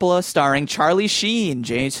Roman Coppola, starring Charlie Sheen,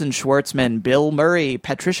 Jason Schwartzman, Bill Murray,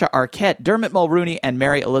 Patricia Arquette, Dermot Mulroney, and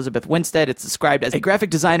Mary Elizabeth Winstead. It's described as a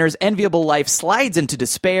graphic designer's enviable life slides into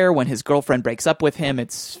despair when his girlfriend breaks up with him.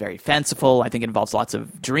 It's very fanciful. I think it involves lots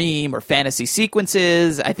of dream or fantasy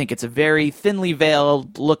sequences. I think it's a very thinly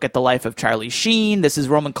veiled look at the life of Charlie Sheen. This is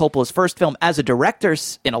Roman Coppola's first film as a director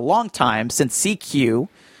in a long time, since CQ,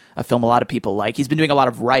 a film a lot of people like. He's been doing a lot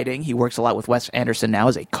of writing. He works a lot with Wes Anderson now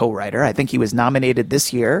as a co-writer. I think he was nominated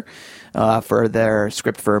this year for their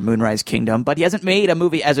script for Moonrise Kingdom, but he hasn't made a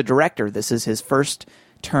movie as a director. This is his first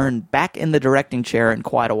turn back in the directing chair in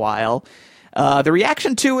quite a while. The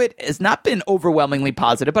reaction to it has not been overwhelmingly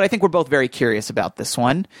positive, but I think we're both very curious about this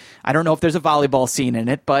one. I don't know if there's a volleyball scene in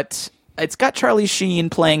it, but it's got Charlie Sheen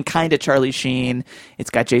playing kind of Charlie Sheen. It's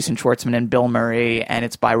got Jason Schwartzman and Bill Murray, and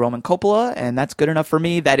it's by Roman Coppola, and that's good enough for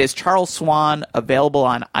me. That is Charles Swan, available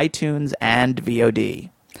on iTunes and VOD.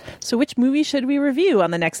 So which movie should we review on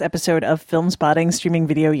the next episode of Filmspotting Streaming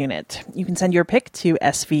Video Unit? You can send your pick to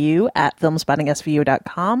SVU at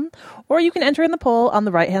filmspottingsvu.com, or you can enter in the poll on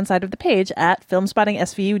the right-hand side of the page at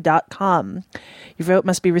filmspottingsvu.com. Your vote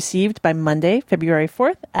must be received by Monday, February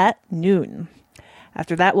 4th at noon.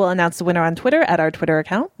 After that, we'll announce the winner on Twitter at our Twitter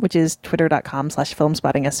account, which is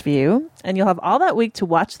twitter.com/filmspottingsvu. And you'll have all that week to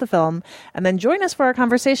watch the film and then join us for our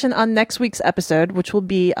conversation on next week's episode, which will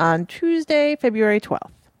be on Tuesday, February 12th.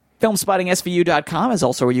 FilmspottingSVU.com is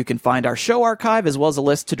also where you can find our show archive, as well as a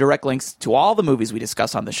list to direct links to all the movies we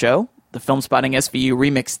discuss on the show. The Filmspotting SVU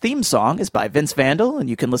remix theme song is by Vince Vandal, and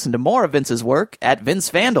you can listen to more of Vince's work at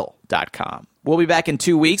vincevandal.com. We'll be back in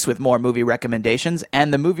 2 weeks with more movie recommendations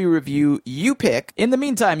and the movie review you pick. In the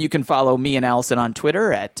meantime, you can follow me and Alison on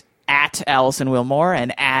Twitter at Alison Wilmore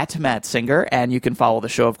and at Matt Singer, and you can follow the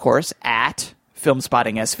show, of course, at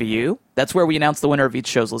Filmspotting SVU. That's where we announce the winner of each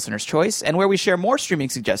show's listener's choice and where we share more streaming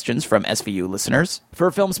suggestions from SVU listeners. For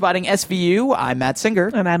Filmspotting SVU, I'm Matt Singer.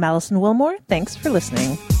 And I'm Alison Wilmore. Thanks for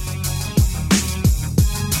listening.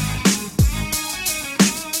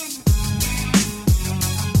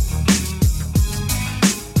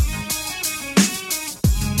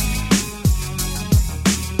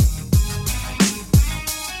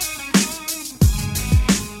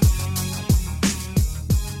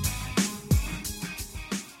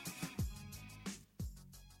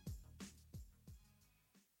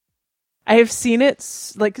 I have seen it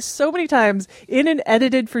so many times in an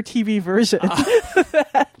edited for TV version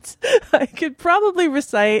that I could probably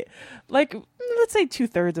recite let's say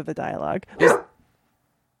 2/3 of the dialogue.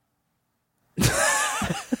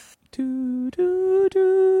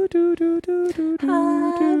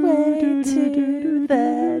 Highway to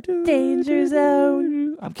the danger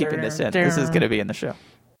zone. I'm keeping this in. This is going to be in the show.